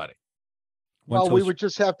anybody? Well, we would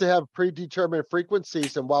just have to have predetermined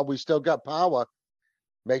frequencies, and while we still got power,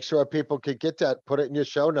 make sure people could get that, put it in your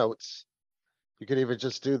show notes. You can even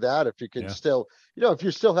just do that if you can still, if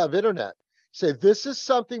you still have internet. Say, this is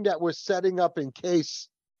something that we're setting up in case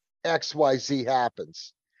XYZ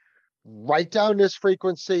happens. Write down this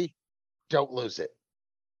frequency, don't lose it.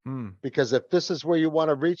 Because if this is where you want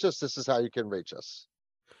to reach us, this is how you can reach us.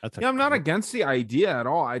 I'm not against the idea at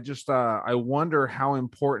all. I just I wonder how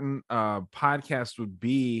important podcast would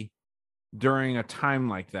be during a time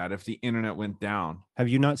like that if the internet went down. Have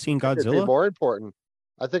you not seen Godzilla? It'd be more important.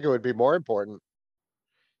 I think it would be more important.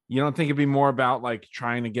 You don't think it'd be more about like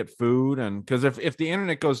trying to get food? And because if the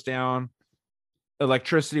internet goes down,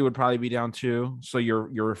 electricity would probably be down too. So your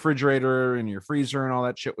refrigerator and your freezer and all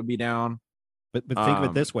that shit would be down. But think of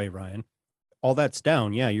it this way, Ryan. All that's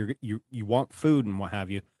down. Yeah, you want food and what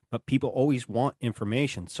have you, but people always want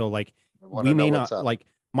information. So like we may not like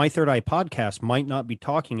My Third Eye podcast might not be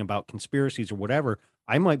talking about conspiracies or whatever.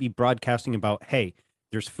 I might be broadcasting about, hey,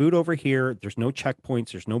 there's food over here. There's no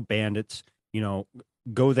checkpoints. There's no bandits.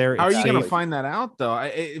 Go there. How are you going to find that out though?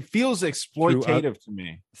 It feels exploitative to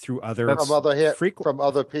me. Through other from other people from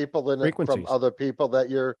other people that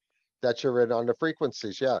you're in on the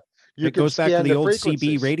frequencies. Yeah. It goes back to the old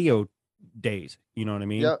CB radio days. You know what I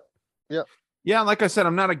mean? Yeah. Like I said,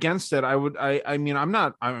 I'm not against it. I mean,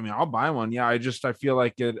 I'll buy one. Yeah. I feel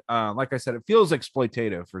like it, like I said, it feels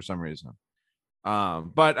exploitative for some reason.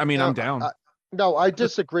 But I mean, I'm down. No, I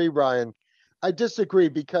disagree, Ryan. I disagree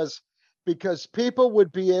because people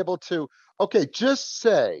would be able to, okay, just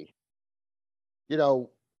say,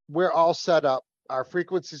 we're all set up. Our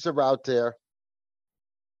frequencies are out there.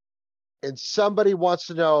 And somebody wants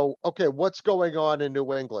to know, okay, what's going on in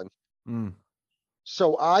New England?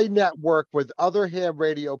 So I network with other ham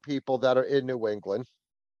radio people that are in New England.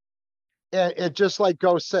 And just like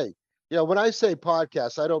go say, when I say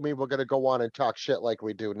podcast, I don't mean we're going to go on and talk shit like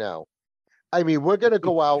we do now. I mean, we're going to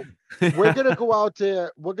go out. We're going to go out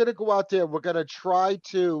there. We're going to go out there. We're going to try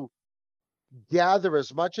to gather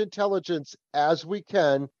as much intelligence as we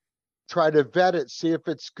can, try to vet it, see if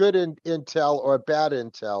it's good intel or bad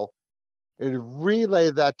intel, and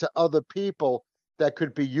relay that to other people that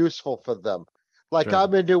could be useful for them. Like Sure.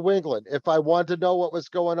 I'm in New England. If I wanted to know what was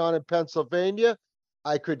going on in Pennsylvania,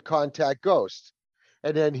 I could contact Ghost.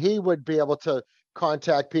 And then he would be able to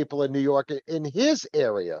contact people in New York in his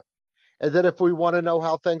area. And then if we want to know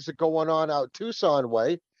how things are going on out Tucson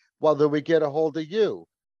way, well, then we get a hold of you.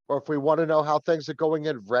 Or if we want to know how things are going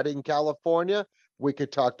in Redding, California, we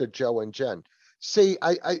could talk to Joe and Jen. See,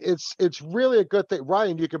 it's really a good thing.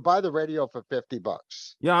 Ryan, you can buy the radio for $50.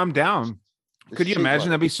 Yeah, I'm down. It's Could you cheap imagine? money.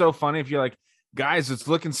 That'd be so funny if you're like, guys, it's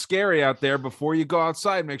looking scary out there. Before you go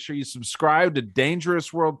outside, make sure you subscribe to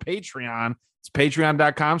Dangerous World Patreon. It's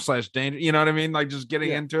patreon.com/danger. You know what I mean? Like just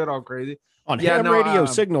getting into it all crazy. On Yeah, ham no, radio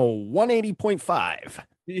signal 180.5.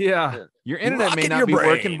 Yeah. Your internet may Rocket not your be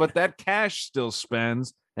working, brain. but that cash still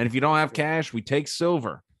spends. And if you don't have cash, we take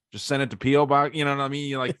silver. Just send it to P.O. Box. You know what I mean?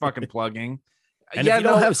 You're like fucking plugging. And if you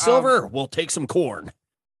don't have silver, we'll take some corn.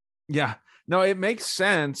 Yeah. No, it makes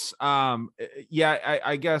sense.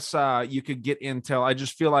 I guess you could get intel. I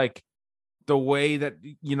just feel like the way that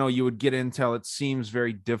you would get intel, it seems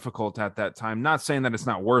very difficult at that time. Not saying that it's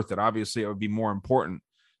not worth it. Obviously, it would be more important.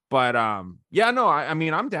 But I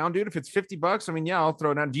mean, I'm down, dude. If it's $50, I mean, yeah, I'll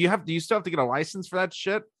throw it down. Do you still have to get a license for that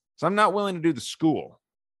shit? So I'm not willing to do the school.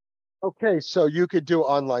 Okay, so you could do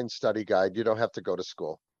online study guide. You don't have to go to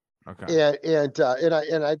school. Okay. And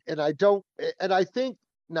I think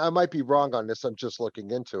now I might be wrong on this. I'm just looking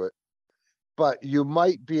into it, but you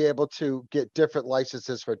might be able to get different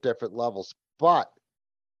licenses for different levels. But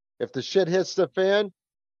if the shit hits the fan,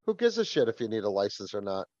 who gives a shit if you need a license or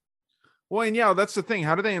not? Well, and yeah, that's the thing.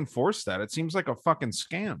 How do they enforce that? It seems like a fucking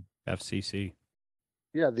scam. FCC.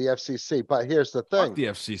 Yeah, the FCC. But here's the Fuck thing. the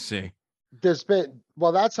FCC.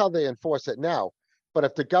 That's how they enforce it now. But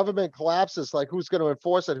if the government collapses, like who's going to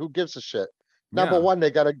enforce it? Who gives a shit? Number Yeah. one,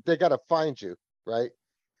 they gotta find you, right?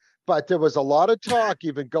 But there was a lot of talk,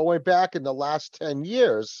 even going back in the last 10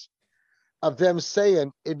 years, of them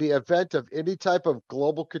saying in the event of any type of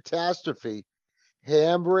global catastrophe,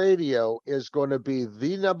 ham radio is going to be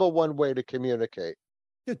the number one way to communicate.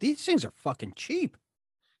 Dude, these things are fucking cheap.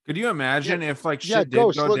 Could you imagine if like shit Yeah, did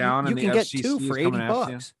Ghost, go look, down You and the can get FCC two is for coming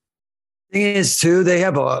after you? $80. Thing is, too, they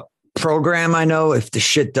have a program. I know if the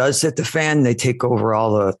shit does hit the fan, they take over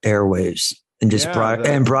all the airwaves and just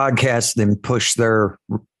broadcast and push their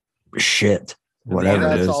shit,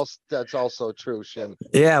 whatever it is. That's also true, Shin.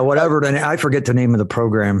 Yeah, whatever. I forget the name of the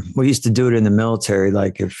program. We used to do it in the military.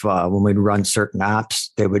 Like if when we'd run certain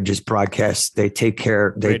ops, they would just broadcast. They take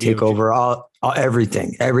over all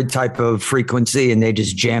everything, every type of frequency, and they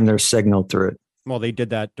just jam their signal through it. Well, they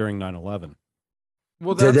did that during 9/11.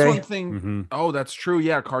 Well, Did that's they? one thing. Mm-hmm. Oh, that's true.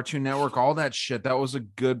 Yeah, Cartoon Network, all that shit. That was a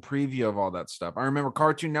good preview of all that stuff. I remember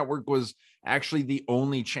Cartoon Network was actually the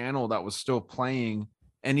only channel that was still playing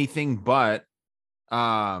anything but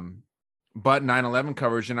 9/11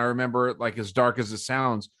 coverage. And I remember, like, as dark as it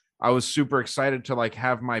sounds, I was super excited to like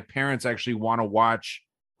have my parents actually want to watch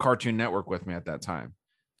Cartoon Network with me at that time,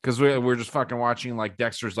 because we were just fucking watching like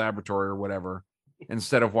Dexter's Laboratory or whatever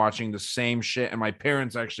instead of watching the same shit. And my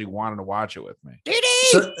parents actually wanted to watch it with me.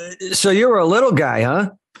 So you were a little guy,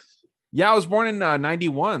 huh? Yeah, I was born in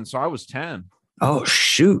 91, so I was 10. Oh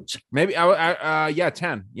shoot! Maybe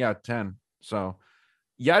 10. Yeah, 10. So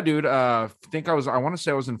yeah, dude. I want to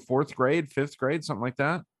say I was in 4th grade, 5th grade, something like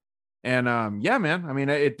that. And yeah, man. I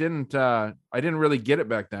mean, I didn't really get it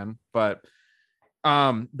back then, but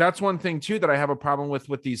that's one thing too that I have a problem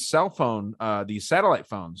with these cell phone, these satellite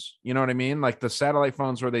phones. You know what I mean? Like the satellite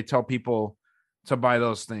phones where they tell people to buy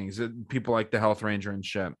those things. People like the Health Ranger and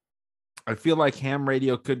shit. I feel like ham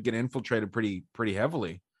radio could get infiltrated pretty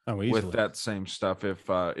heavily with that same stuff if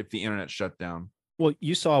the internet shut down. Well,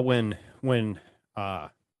 you saw when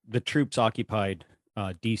the troops occupied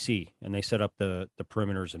DC and they set up the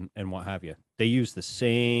perimeters and what have you. They used the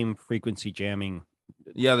same frequency jamming.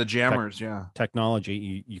 Yeah, the jammers.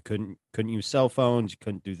 Technology. You couldn't use cell phones. You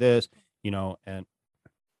couldn't do this. And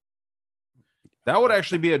that would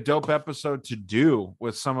actually be a dope episode to do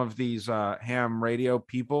with some of these ham radio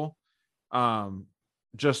people,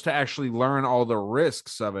 just to actually learn all the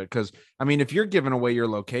risks of it. Because I mean, if you're giving away your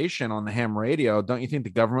location on the ham radio, don't you think the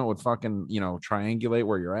government would fucking triangulate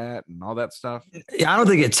where you're at and all that stuff? Yeah, I don't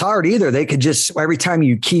think it's hard either. They could just, every time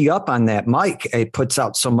you key up on that mic, it puts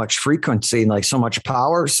out so much frequency and like so much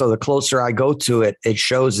power. So the closer I go to it, it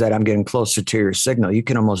shows that I'm getting closer to your signal. You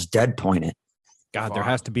can almost dead point it. God, there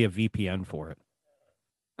has to be a VPN for it.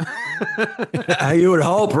 You would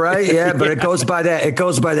hope, right? Yeah, but it goes by that. It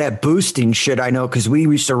goes by that boosting shit. I know because we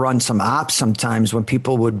used to run some ops sometimes when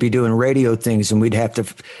people would be doing radio things, and we'd have to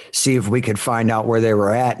see if we could find out where they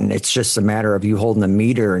were at. And it's just a matter of you holding the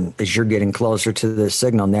meter, and as you're getting closer to the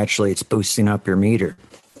signal, naturally, it's boosting up your meter.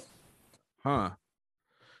 Huh.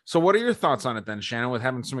 So, what are your thoughts on it then, Shannon? With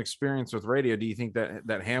having some experience with radio, do you think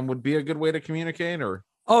that ham would be a good way to communicate, or?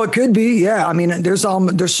 Oh, it could be. Yeah. I mean, there's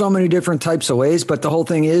so many different types of ways, but the whole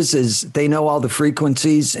thing is they know all the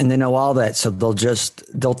frequencies and they know all that. So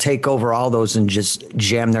they'll take over all those and just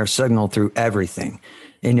jam their signal through everything.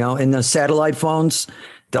 You know, in the satellite phones,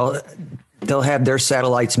 they'll have their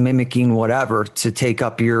satellites mimicking whatever to take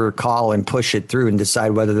up your call and push it through and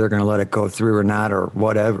decide whether they're going to let it go through or not or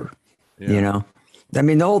whatever, you know? I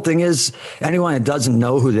mean, the whole thing is anyone that doesn't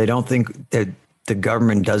know who they don't think that the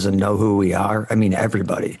government doesn't know who we are. I mean,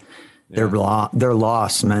 everybody, they're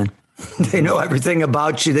lost, man. They know everything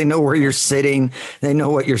about you. They know where you're sitting. They know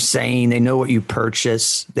what you're saying. They know what you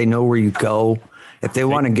purchase. They know where you go. If they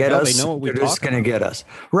want to get us, they're just going to get us.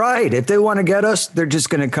 Right. If they want to get us, they're just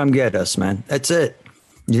going to come get us, man. That's it.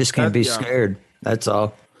 You just can't be scared. That's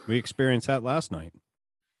all. We experienced that last night.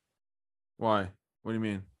 Why? What do you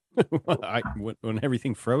mean? When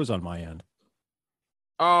everything froze on my end.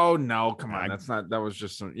 Oh no! Come on, that was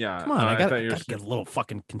just some. Yeah, come on. I gotta get a little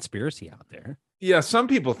fucking conspiracy out there. Yeah, some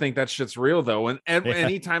people think that shit's real though, and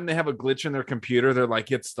anytime they have a glitch in their computer, they're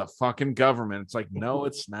like, "It's the fucking government." It's like, no,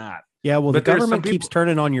 it's not. Yeah, well, the government keeps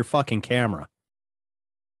turning on your fucking camera.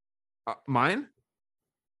 Mine?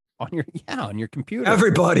 On your computer.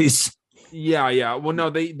 Everybody's. Yeah. Well, no,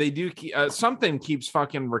 they do. Something keeps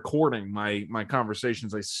fucking recording my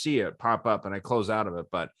conversations. I see it pop up and I close out of it,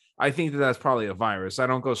 but I think that's probably a virus. I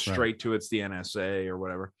don't go straight to it's the NSA or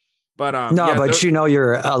whatever. But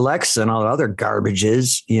your Alexa and all the other garbage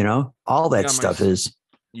is, all that stuff is.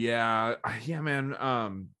 Yeah, man.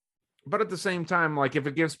 But at the same time, like if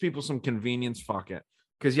it gives people some convenience, fuck it.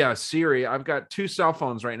 Because Siri, I've got 2 cell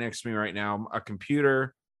phones right next to me right now, a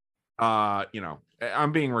computer.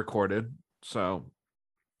 I'm being recorded, so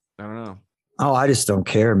I don't know. Oh, I just don't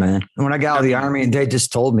care, man. When I got out of the army, and they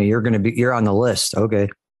just told me you're on the list. Okay,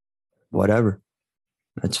 whatever,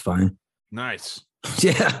 that's fine. Nice.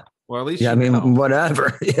 Yeah. Well, at least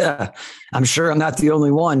whatever. Yeah, I'm sure I'm not the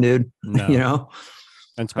only one, dude. No.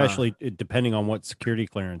 And especially depending on what security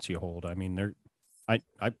clearance you hold. I mean, I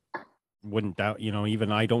wouldn't doubt.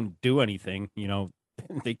 Even I don't do anything.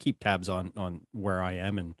 They keep tabs on where I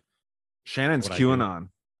am and. Shannon's QAnon.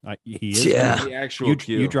 He is. Yeah. The actual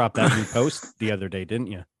you dropped that new post the other day, didn't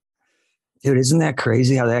you? Dude, isn't that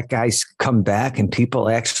crazy how that guy's come back and people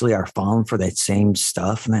actually are falling for that same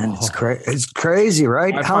stuff, man? It's crazy,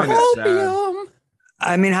 right? I find it sad.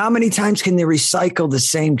 I mean, how many times can they recycle the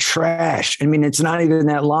same trash? I mean, it's not even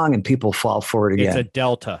that long and people fall for it again. It's a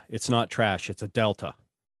delta. It's not trash. It's a delta.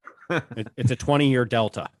 It's a 20-year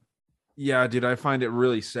delta. Yeah, dude, I find it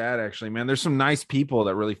really sad, actually, man. There's some nice people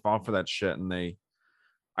that really fall for that shit, and I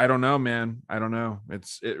don't know, man. I don't know.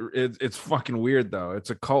 It's fucking weird though. It's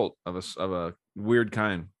a cult of a weird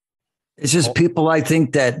kind. It's just people I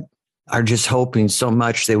think that are just hoping so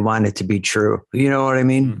much they want it to be true. You know what I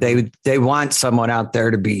mean? Mm-hmm. They want someone out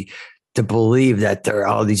there to believe that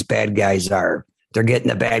all these bad guys they're getting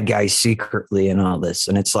the bad guys secretly and all this,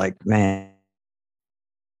 and it's like, man.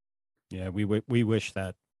 Yeah, we wish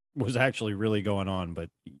that was actually really going on, but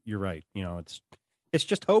you're right. It's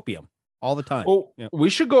just hopium all the time. Well, we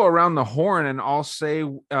should go around the horn and all say,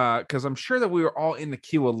 because I'm sure that we were all in the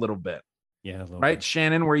queue a little bit. Yeah. Right. Bit.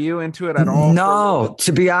 Shannon, were you into it at all? No,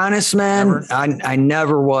 to be honest, man, I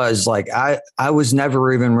never was. Like, I was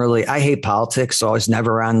never even really, I hate politics. So I was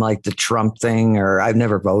never on like the Trump thing, or I've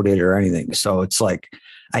never voted or anything. So it's like,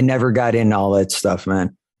 I never got into all that stuff,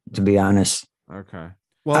 man, to be honest. Okay.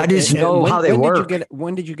 Well, I just know how they work.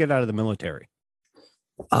 When did you get out of the military?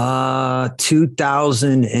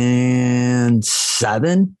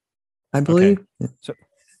 2007, I believe. Okay. So,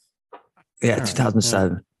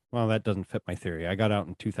 2007. Yeah. Well, that doesn't fit my theory. I got out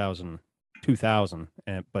in 2000,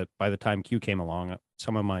 but by the time Q came along,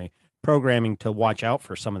 some of my programming to watch out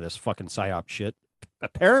for some of this fucking psyop shit,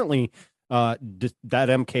 apparently that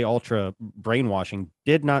MK Ultra brainwashing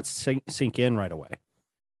did not sink in right away.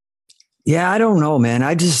 Yeah, I don't know, man.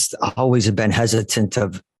 I just always have been hesitant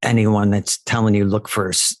of anyone that's telling you look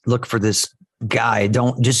for this guy.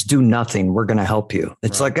 Don't just do nothing. We're going to help you.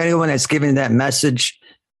 It's like anyone that's giving that message,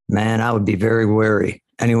 man, I would be very wary.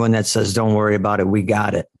 Anyone that says, don't worry about it, we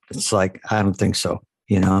got it. It's like, I don't think so.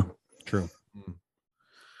 True.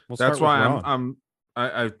 That's why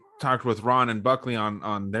I talked with Ron and Buckley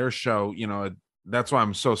on their show, that's why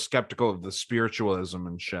I'm so skeptical of the spiritualism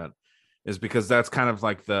and shit, is because that's kind of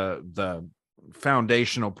like the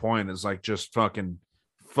foundational point is like, just fucking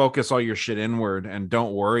focus all your shit inward and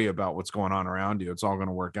don't worry about what's going on around you. It's all going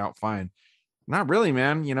to work out fine. Not really,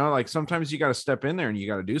 man. You know, like sometimes you got to step in there and you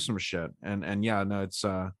got to do some shit. And yeah, no, it's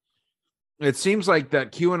it seems like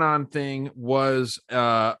that QAnon thing was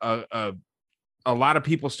a lot of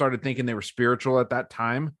people started thinking they were spiritual at that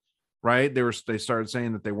time, right? They started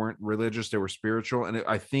saying that they weren't religious, they were spiritual. And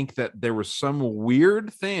I think that there was some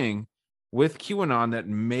weird thing with QAnon that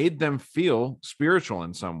made them feel spiritual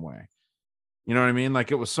in some way. You know what I mean?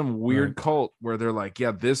 Like it was some weird cult where they're like,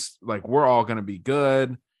 yeah, this, like, we're all going to be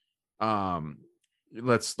good.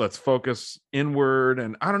 Let's focus inward.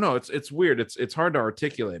 And I don't know. It's weird. It's hard to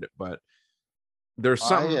articulate it, but there's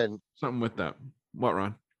something with that. What,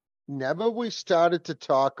 Ron? Never we started to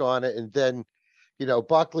talk on it, and then,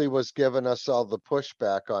 Buckley was giving us all the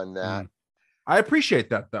pushback on that. I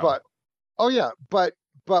appreciate that, though.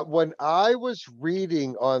 But when I was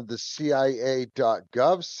reading on the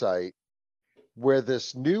CIA.gov site, where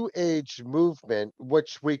this New Age movement,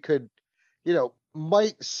 which we could,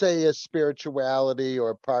 might say is spirituality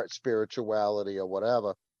or part spirituality or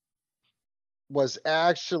whatever, was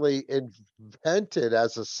actually invented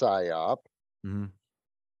as a psyop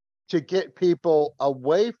to get people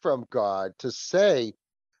away from God, to say,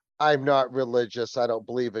 I'm not religious, I don't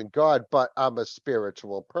believe in God, but I'm a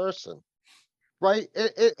spiritual person. Right?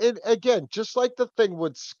 And again, just like the thing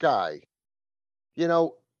with Sky,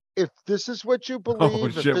 if this is what you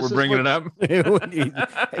believe, oh shit, we're bringing it up.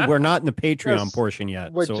 We're not in the Patreon portion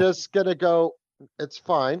yet. We're just gonna go. It's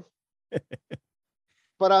fine.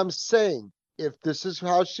 But I'm saying, if this is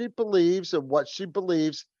how she believes and what she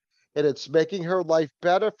believes, and it's making her life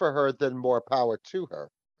better for her, then more power to her,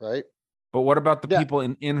 right? But what about the people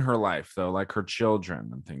in her life, though, like her children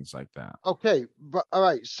and things like that? Okay, but all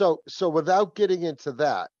right. So without getting into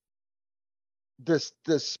that,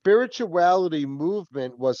 the spirituality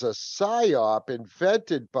movement was a psyop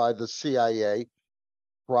invented by the CIA,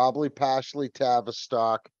 probably partially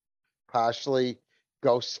Tavistock, partially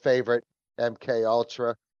Ghost's favorite, MK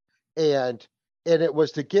Ultra, and it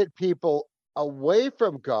was to get people away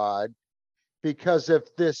from God, because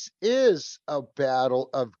if this is a battle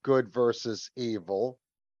of good versus evil,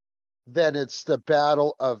 then it's the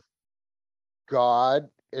battle of God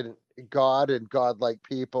and godlike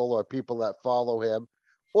people, or people that follow him,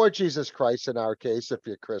 or Jesus Christ in our case, if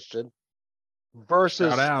you're Christian, versus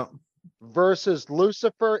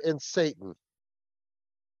Lucifer and Satan.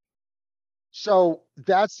 So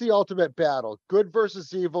that's the ultimate battle: good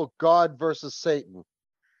versus evil, God versus Satan.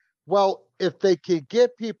 Well, if they can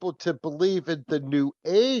get people to believe in the New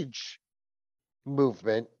Age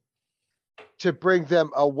movement to bring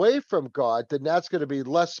them away from God, then that's going to be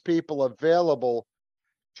less people available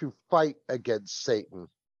to fight against Satan.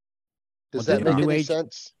 Does that make any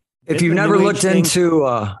sense? If you've never looked into,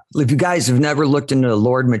 if you guys have never looked into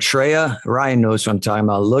Lord Maitreya, Ryan knows what I'm talking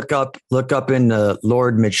about. Look up in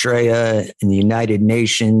Lord Maitreya in the United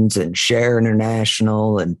Nations and Share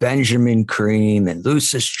International and Benjamin Cream and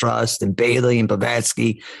Lucis Trust and Bailey and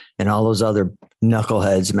Blavatsky and all those other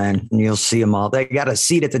knuckleheads, man. And you'll see them all. They got a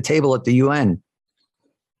seat at the table at the UN.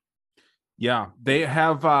 Yeah, they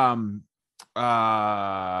have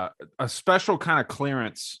a special kind of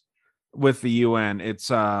clearance with the UN.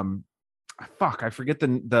 It's I forget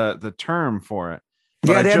the term for it.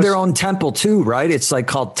 But they have their own temple too, right? It's like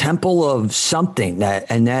called Temple of something,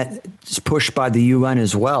 that's pushed by the UN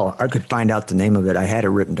as well. I could find out the name of it. I had it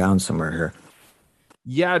written down somewhere here.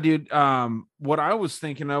 Yeah, dude. What I was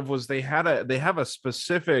thinking of was they have a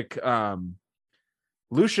specific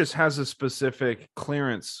Lucius has a specific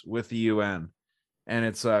clearance with the UN. And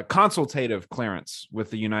it's a consultative clearance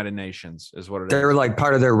with the United Nations is what it is. They're like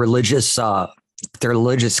part of their religious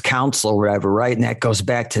council or whatever, right? And that goes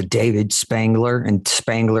back to David Spangler. And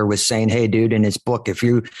Spangler was saying, hey, dude, in his book, if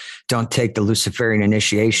you don't take the Luciferian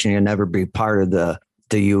initiation, you'll never be part of the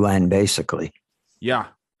UN, basically. Yeah.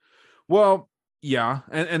 Well, yeah.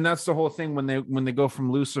 And that's the whole thing when they go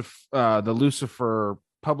from the Lucifer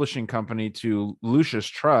publishing company to Lucis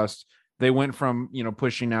Trust. They went from,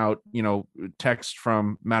 pushing out, text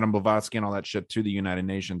from Madame Blavatsky and all that shit to the United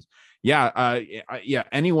Nations. Yeah.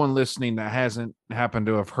 Anyone listening that hasn't happened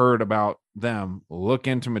to have heard about them, look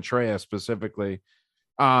into Maitreya specifically.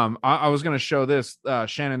 I was going to show this,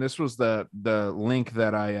 Shannon. This was the link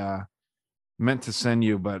that I meant to send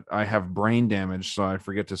you, but I have brain damage, so I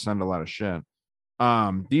forget to send a lot of shit.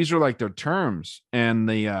 These are like their terms, and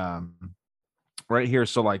the right here.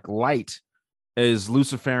 So like light is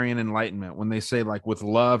Luciferian enlightenment. When they say like with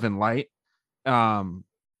love and light,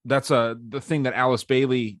 that's the thing that Alice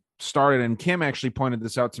Bailey started, and Kim actually pointed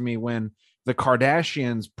this out to me. When the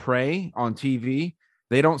Kardashians pray on TV,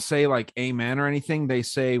 they don't say like amen or anything. They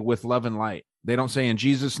say with love and light. They don't say in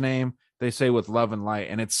Jesus' name. They say with love and light.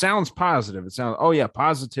 And it sounds positive. It sounds, oh yeah,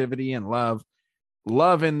 positivity and love.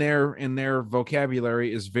 Love in their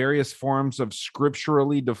vocabulary is various forms of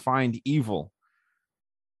scripturally defined evil.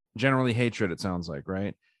 Generally hatred, it sounds like,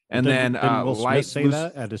 right? And then Will light Smith say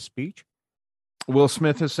that at his speech? Will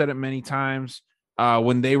Smith has said it many times.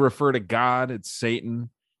 When they refer to God, it's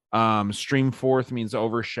Satan. Stream forth means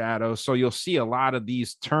overshadow. So you'll see a lot of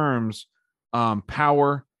these terms,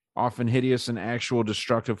 power, often hideous and actual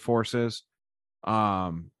destructive forces.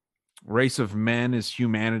 Race of men is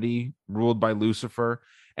humanity ruled by Lucifer.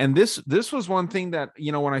 And this was one thing that,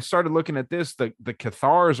 when I started looking at this, the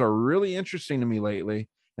Cathars are really interesting to me lately.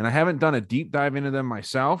 And I haven't done a deep dive into them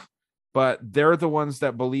myself, but they're the ones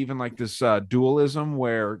that believe in like this dualism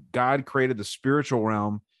where God created the spiritual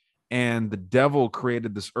realm and the devil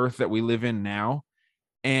created this earth that we live in now.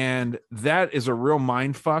 And that is a real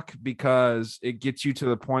mind fuck, because it gets you to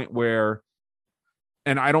the point where,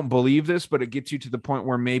 and I don't believe this, but it gets you to the point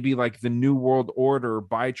where maybe like the New World Order,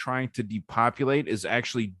 by trying to depopulate, is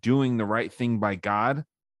actually doing the right thing by God.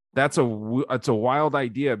 It's a wild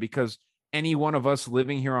idea, because any one of us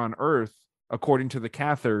living here on earth, according to the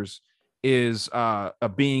Cathars, is a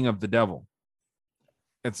being of the devil.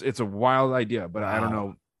 It's a wild idea, but I don't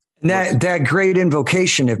know. That great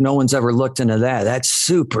invocation, if no one's ever looked into that, that's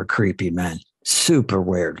super creepy, man. Super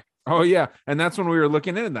weird. Oh yeah, and that's when we were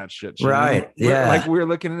looking into that shit. Right? Yeah, like we were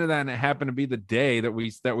looking into that, and it happened to be the day that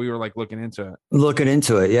we were like looking into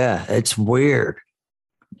it. Yeah, it's weird.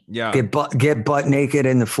 Yeah, get butt naked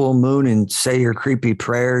in the full moon and say your creepy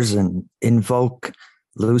prayers and invoke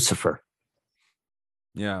Lucifer.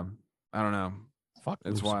 Yeah, I don't know. Fuck,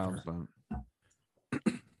 it's Lucifer. wild.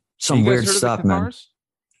 But some weird stuff, man.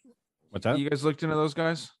 What's that? You guys looked into those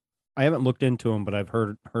guys? I haven't looked into them, but I've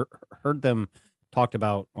heard them talked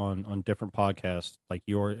about on different podcasts. Like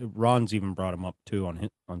Ron's even brought them up too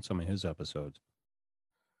on some of his episodes.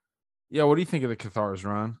 Yeah, what do you think of the Cathars,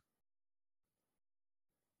 Ron?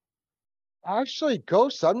 Actually,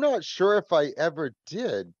 Ghost, I'm not sure if I ever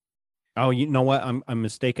did. Oh, you know what? I'm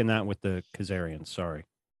mistaken that with the Khazarians. Sorry.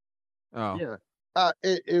 Oh, Yeah.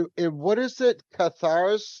 What is it?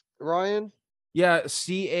 Cathars, Ryan? Yeah,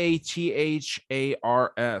 Cathars,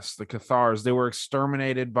 the Cathars. They were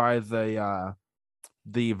exterminated by the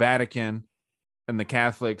Vatican and the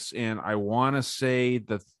Catholics in, I want to say,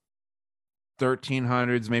 the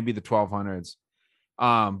 1300s, maybe the 1200s.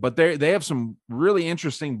 But they have some really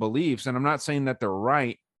interesting beliefs, and I'm not saying that they're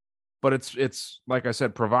right, but it's like I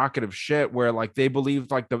said, provocative shit, where like they believe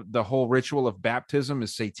like the whole ritual of baptism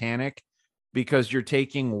is satanic, because you're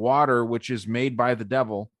taking water which is made by the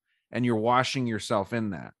devil and you're washing yourself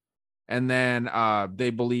in that. And then they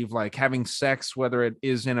believe like having sex, whether it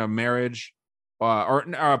is in a marriage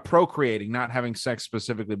or procreating, not having sex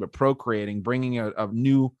specifically, but procreating, bringing a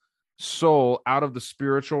new soul out of the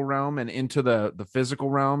spiritual realm and into the physical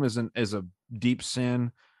realm is a deep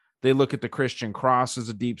sin. They look at the Christian cross as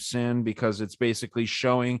a deep sin, because it's basically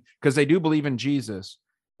showing, because they do believe in Jesus,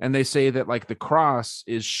 and they say that like the cross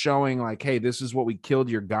is showing like, hey, this is what we killed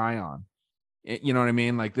your guy on. You know what I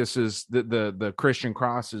mean? Like this is the Christian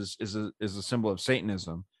cross is a symbol of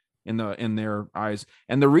Satanism in their eyes.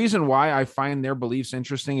 And the reason why I find their beliefs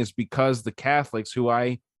interesting is because the Catholics, who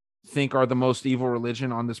I think are the most evil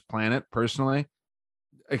religion on this planet, personally,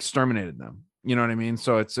 exterminated them. You know what I mean?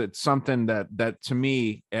 So it's something that to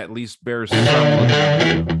me at least bears some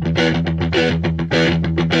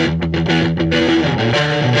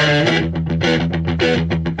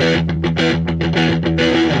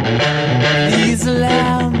Please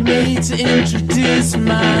allow me to introduce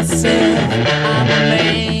myself. I'm a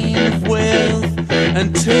man of wealth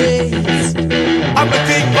and taste. I'm a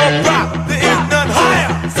king of rock, there is none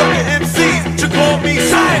higher. Sucker MCs should call me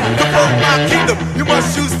sire. To promote my kingdom, you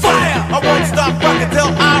must choose fire. I won't stop rocking till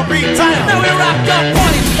I retire. Now we rock the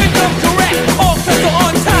party and come correct. All cuts are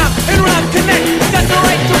on time and rhyme connect. Got the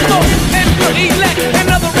right to flow and to elect. And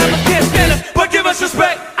other rappers can't stand us, but give us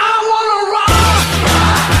respect. I wanna rock.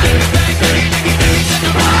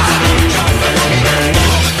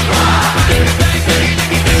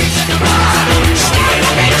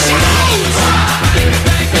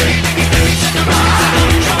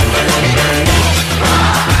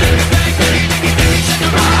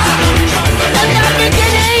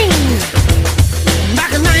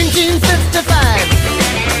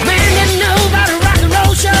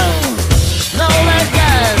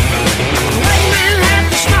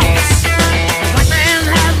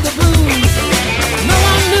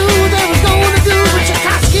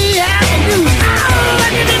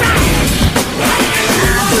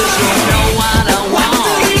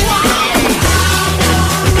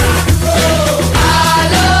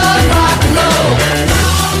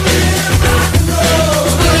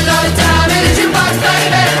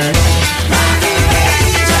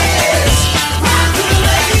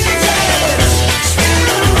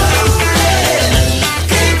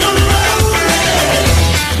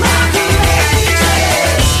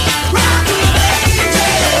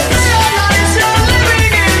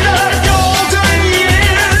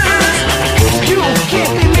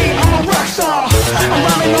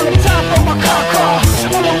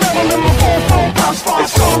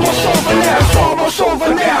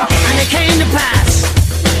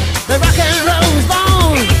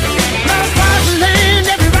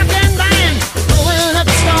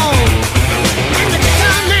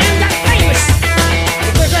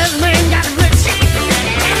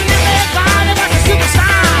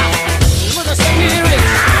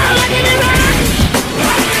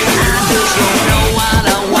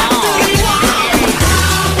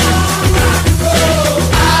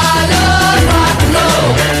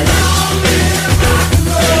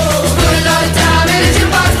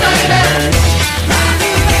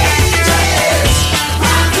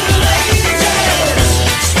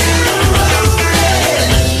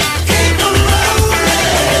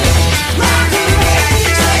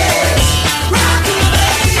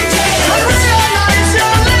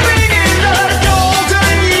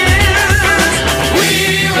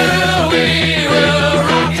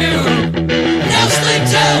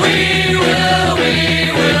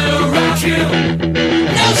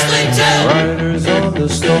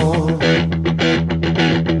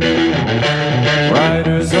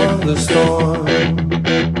 the storm.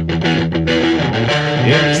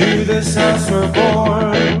 Into this house we're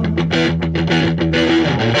born.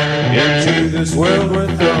 Into this world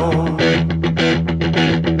we're thrown.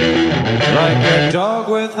 Like a dog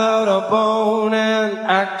without a bone, an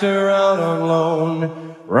actor out on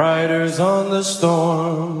loan, riders on the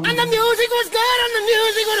storm. And the music was good and the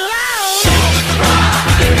music was loud.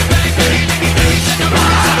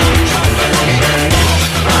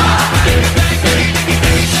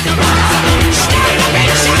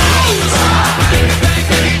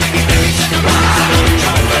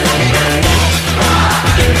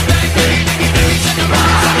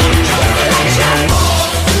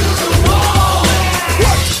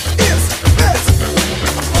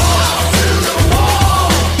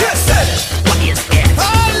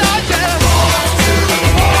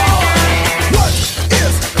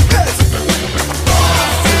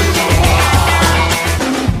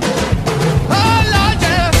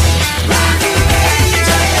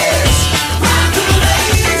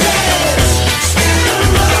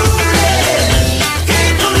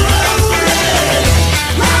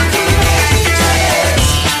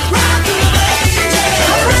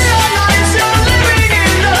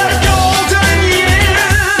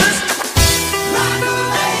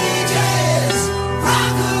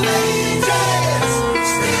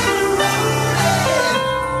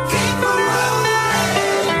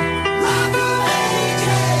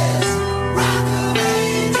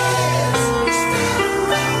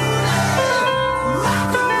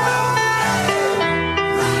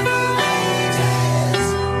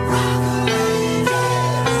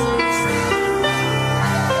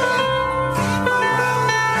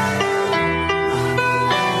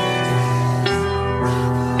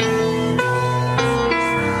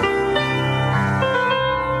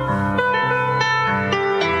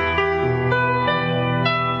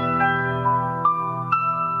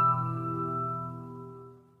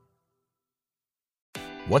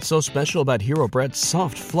 What's so special about Hero Bread's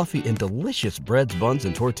soft, fluffy, and delicious breads, buns,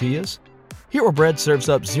 and tortillas? Hero Bread serves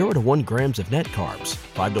up 0 to 1 grams of net carbs,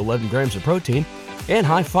 5 to 11 grams of protein, and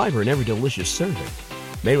high fiber in every delicious serving.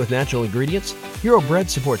 Made with natural ingredients, Hero Bread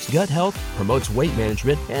supports gut health, promotes weight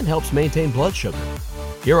management, and helps maintain blood sugar.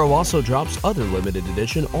 Hero also drops other limited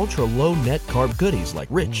edition ultra-low net carb goodies like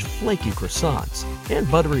rich, flaky croissants and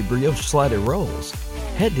buttery brioche slider rolls.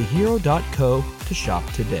 Head to hero.co to shop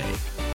today.